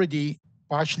 So already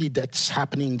partially that's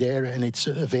happening there and it's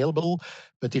available.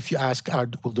 But if you ask,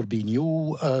 will there be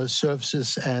new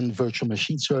services and virtual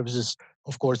machine services?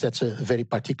 Of course, that's a very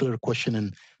particular question,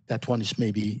 and that one is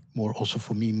maybe more also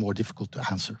for me more difficult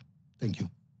to answer. Thank you.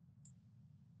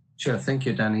 Sure, thank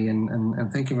you, Danny,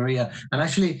 and thank you, Maria. And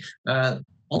actually,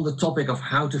 on the topic of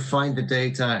how to find the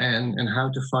data and how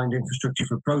to find infrastructure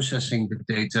for processing the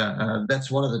data, that's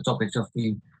one of the topics of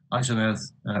the Eyes on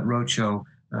Earth roadshow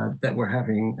that we're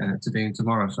having today and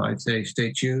tomorrow. So I'd say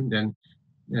stay tuned and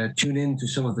tune in to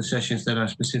some of the sessions that are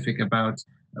specific about,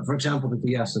 for example, the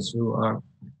DIAs who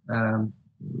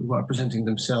are presenting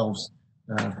themselves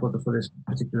for this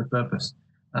particular purpose.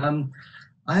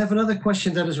 I have another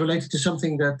question that is related to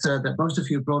something that most of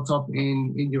you brought up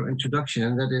in your introduction,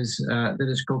 and that is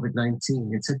COVID-19.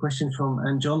 It's a question from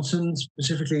Anne Johnson,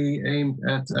 specifically aimed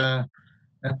at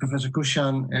Professor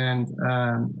Kushan and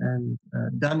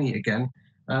Danny again.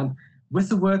 With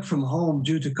the work from home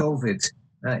due to COVID,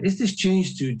 is this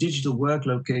change to digital work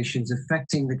locations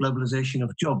affecting the globalization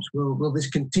of jobs? Will this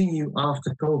continue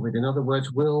after COVID? In other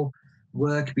words, will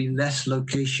work be less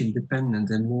location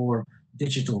dependent and more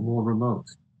digital, more remote?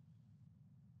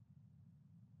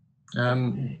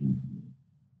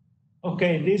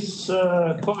 Okay, this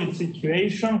COVID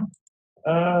situation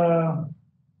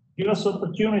gives us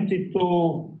opportunity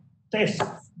to test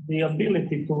the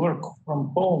ability to work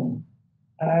from home.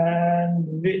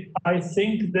 And I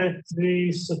think that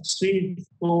we succeed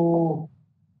to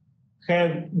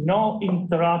have no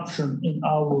interruption in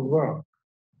our work.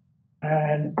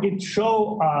 And it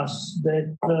shows us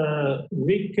that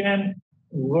we can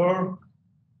work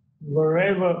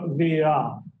wherever we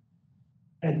are.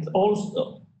 And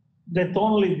also, that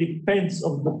only depends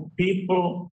on the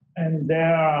people and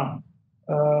their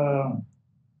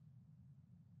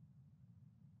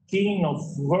keen of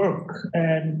work.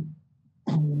 And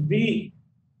we,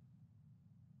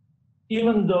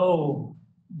 even though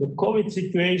the COVID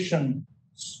situation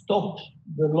stopped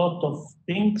a lot of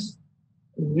things,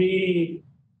 we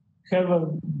have a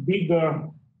bigger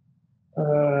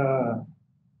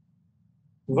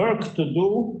work to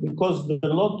do, because there are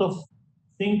a lot of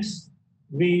things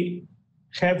we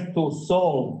have to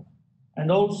solve.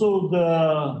 And also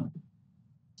the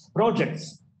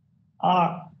projects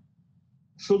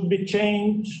should be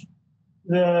changed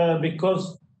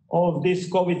because of this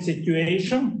COVID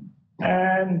situation,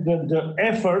 and the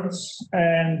efforts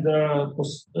and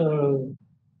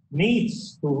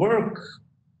needs to work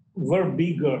were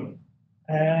bigger.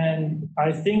 And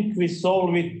I think we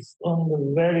solved it on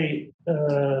a very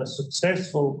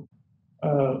successful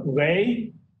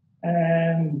way.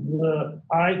 And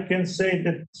I can say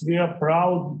that we are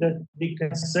proud that we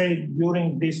can say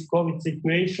during this COVID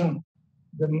situation,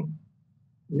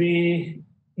 we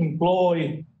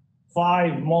employ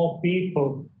 5 more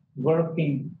people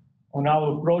working on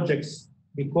our projects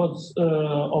because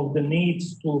of the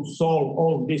needs to solve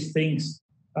all these things,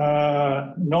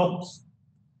 not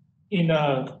in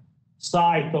a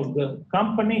site of the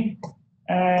company.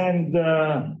 And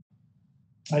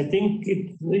I think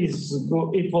it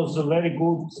was a very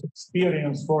good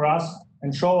experience for us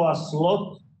and show us a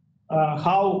lot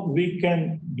how we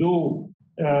can do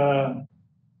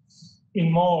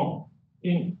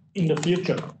in the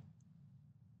future.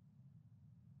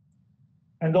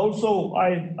 And also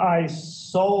I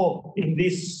saw in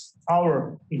this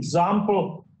our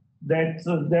example that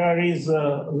there is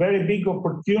a very big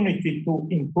opportunity to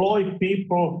employ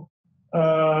people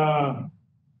from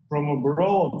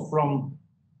abroad, from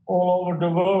all over the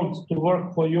world, to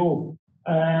work for you,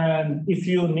 and if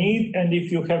you need and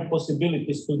if you have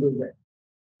possibilities to do that.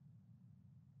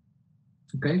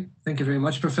 Okay, thank you very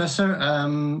much, Professor.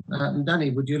 Danny,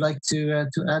 would you like to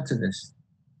add to this?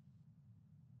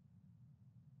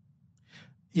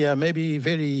 Yeah, maybe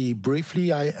very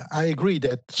briefly, I agree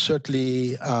that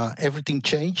certainly everything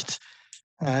changed.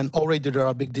 And already there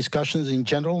are big discussions in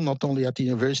general, not only at the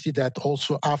university, that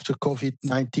also after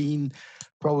COVID-19,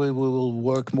 probably we will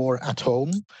work more at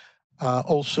home.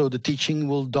 Also, the teaching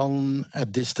will done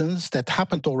at distance. That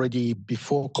happened already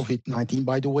before COVID-19,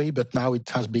 by the way, but now it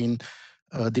has been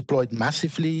deployed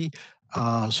massively.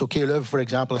 So Leuven, for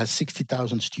example, has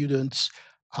 60,000 students.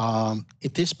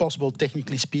 It is possible,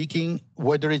 technically speaking,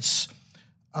 whether it's,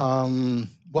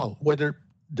 whether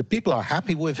the people are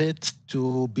happy with it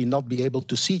to not be able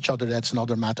to see each other, that's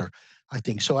another matter, I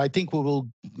think. So I think we will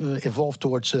evolve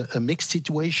towards a mixed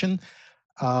situation.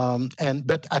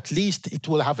 But at least it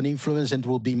will have an influence and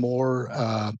will be more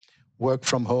work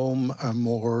from home,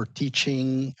 more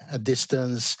teaching at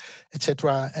distance,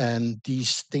 etc. And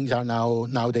these things are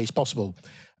nowadays possible.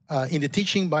 In the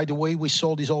teaching, by the way, we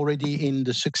saw this already in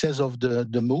the success of the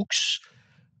MOOCs.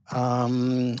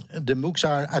 The MOOCs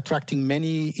are attracting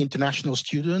many international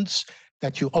students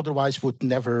that you otherwise would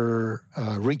never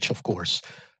reach, of course.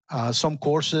 Some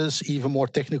courses, even more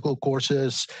technical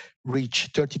courses, reach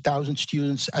 30,000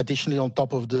 students additionally on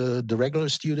top of the regular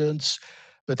students,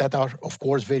 but that are, of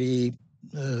course, very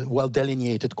well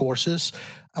delineated courses.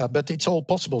 But it's all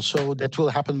possible, so that will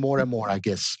happen more and more, I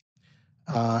guess.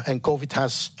 And COVID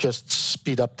has just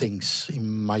speed up things,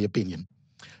 in my opinion.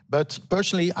 But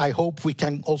personally, I hope we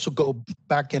can also go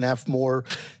back and have more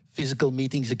physical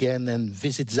meetings again and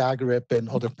visit Zagreb and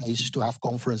other places to have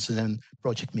conferences and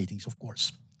project meetings, of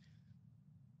course.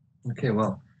 Okay,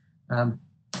 well,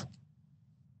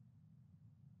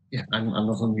 yeah, I'm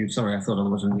not on mute. Sorry, I thought I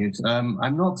was on mute.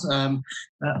 I'm not.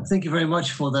 Thank you very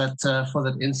much for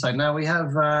that insight. Now we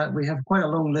have quite a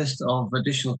long list of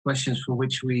additional questions for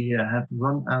which we have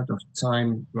run out of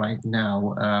time right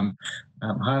now.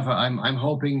 However, I'm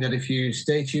hoping that if you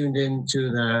stay tuned in to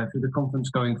the conference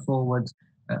going forward,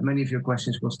 many of your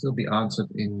questions will still be answered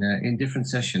in different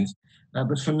sessions.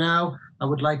 But for now, I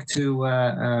would like to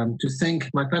thank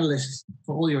my panelists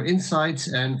for all your insights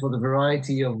and for the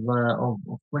variety of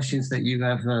questions that you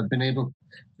have been able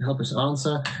to help us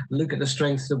answer, look at the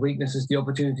strengths, the weaknesses, the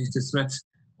opportunities, the threats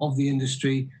of the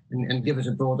industry, and give us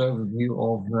a broad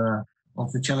overview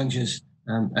of the challenges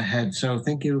ahead. So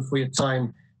thank you for your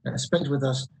time spent with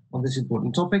us on this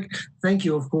important topic. Thank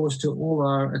you, of course, to all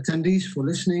our attendees for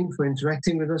listening, for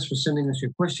interacting with us, for sending us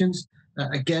your questions.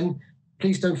 Again,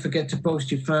 please don't forget to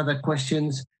post your further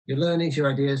questions, your learnings,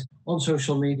 your ideas on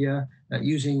social media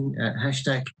using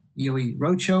hashtag EOE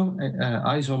Roadshow,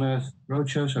 Eyes on Earth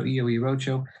Roadshow, so EOE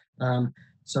Roadshow.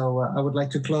 So I would like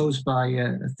to close by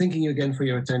thanking you again for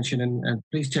your attention, and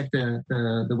please check the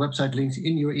website links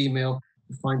in your email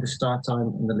to find the start time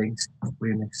and the links for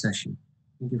your next session.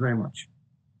 Thank you very much.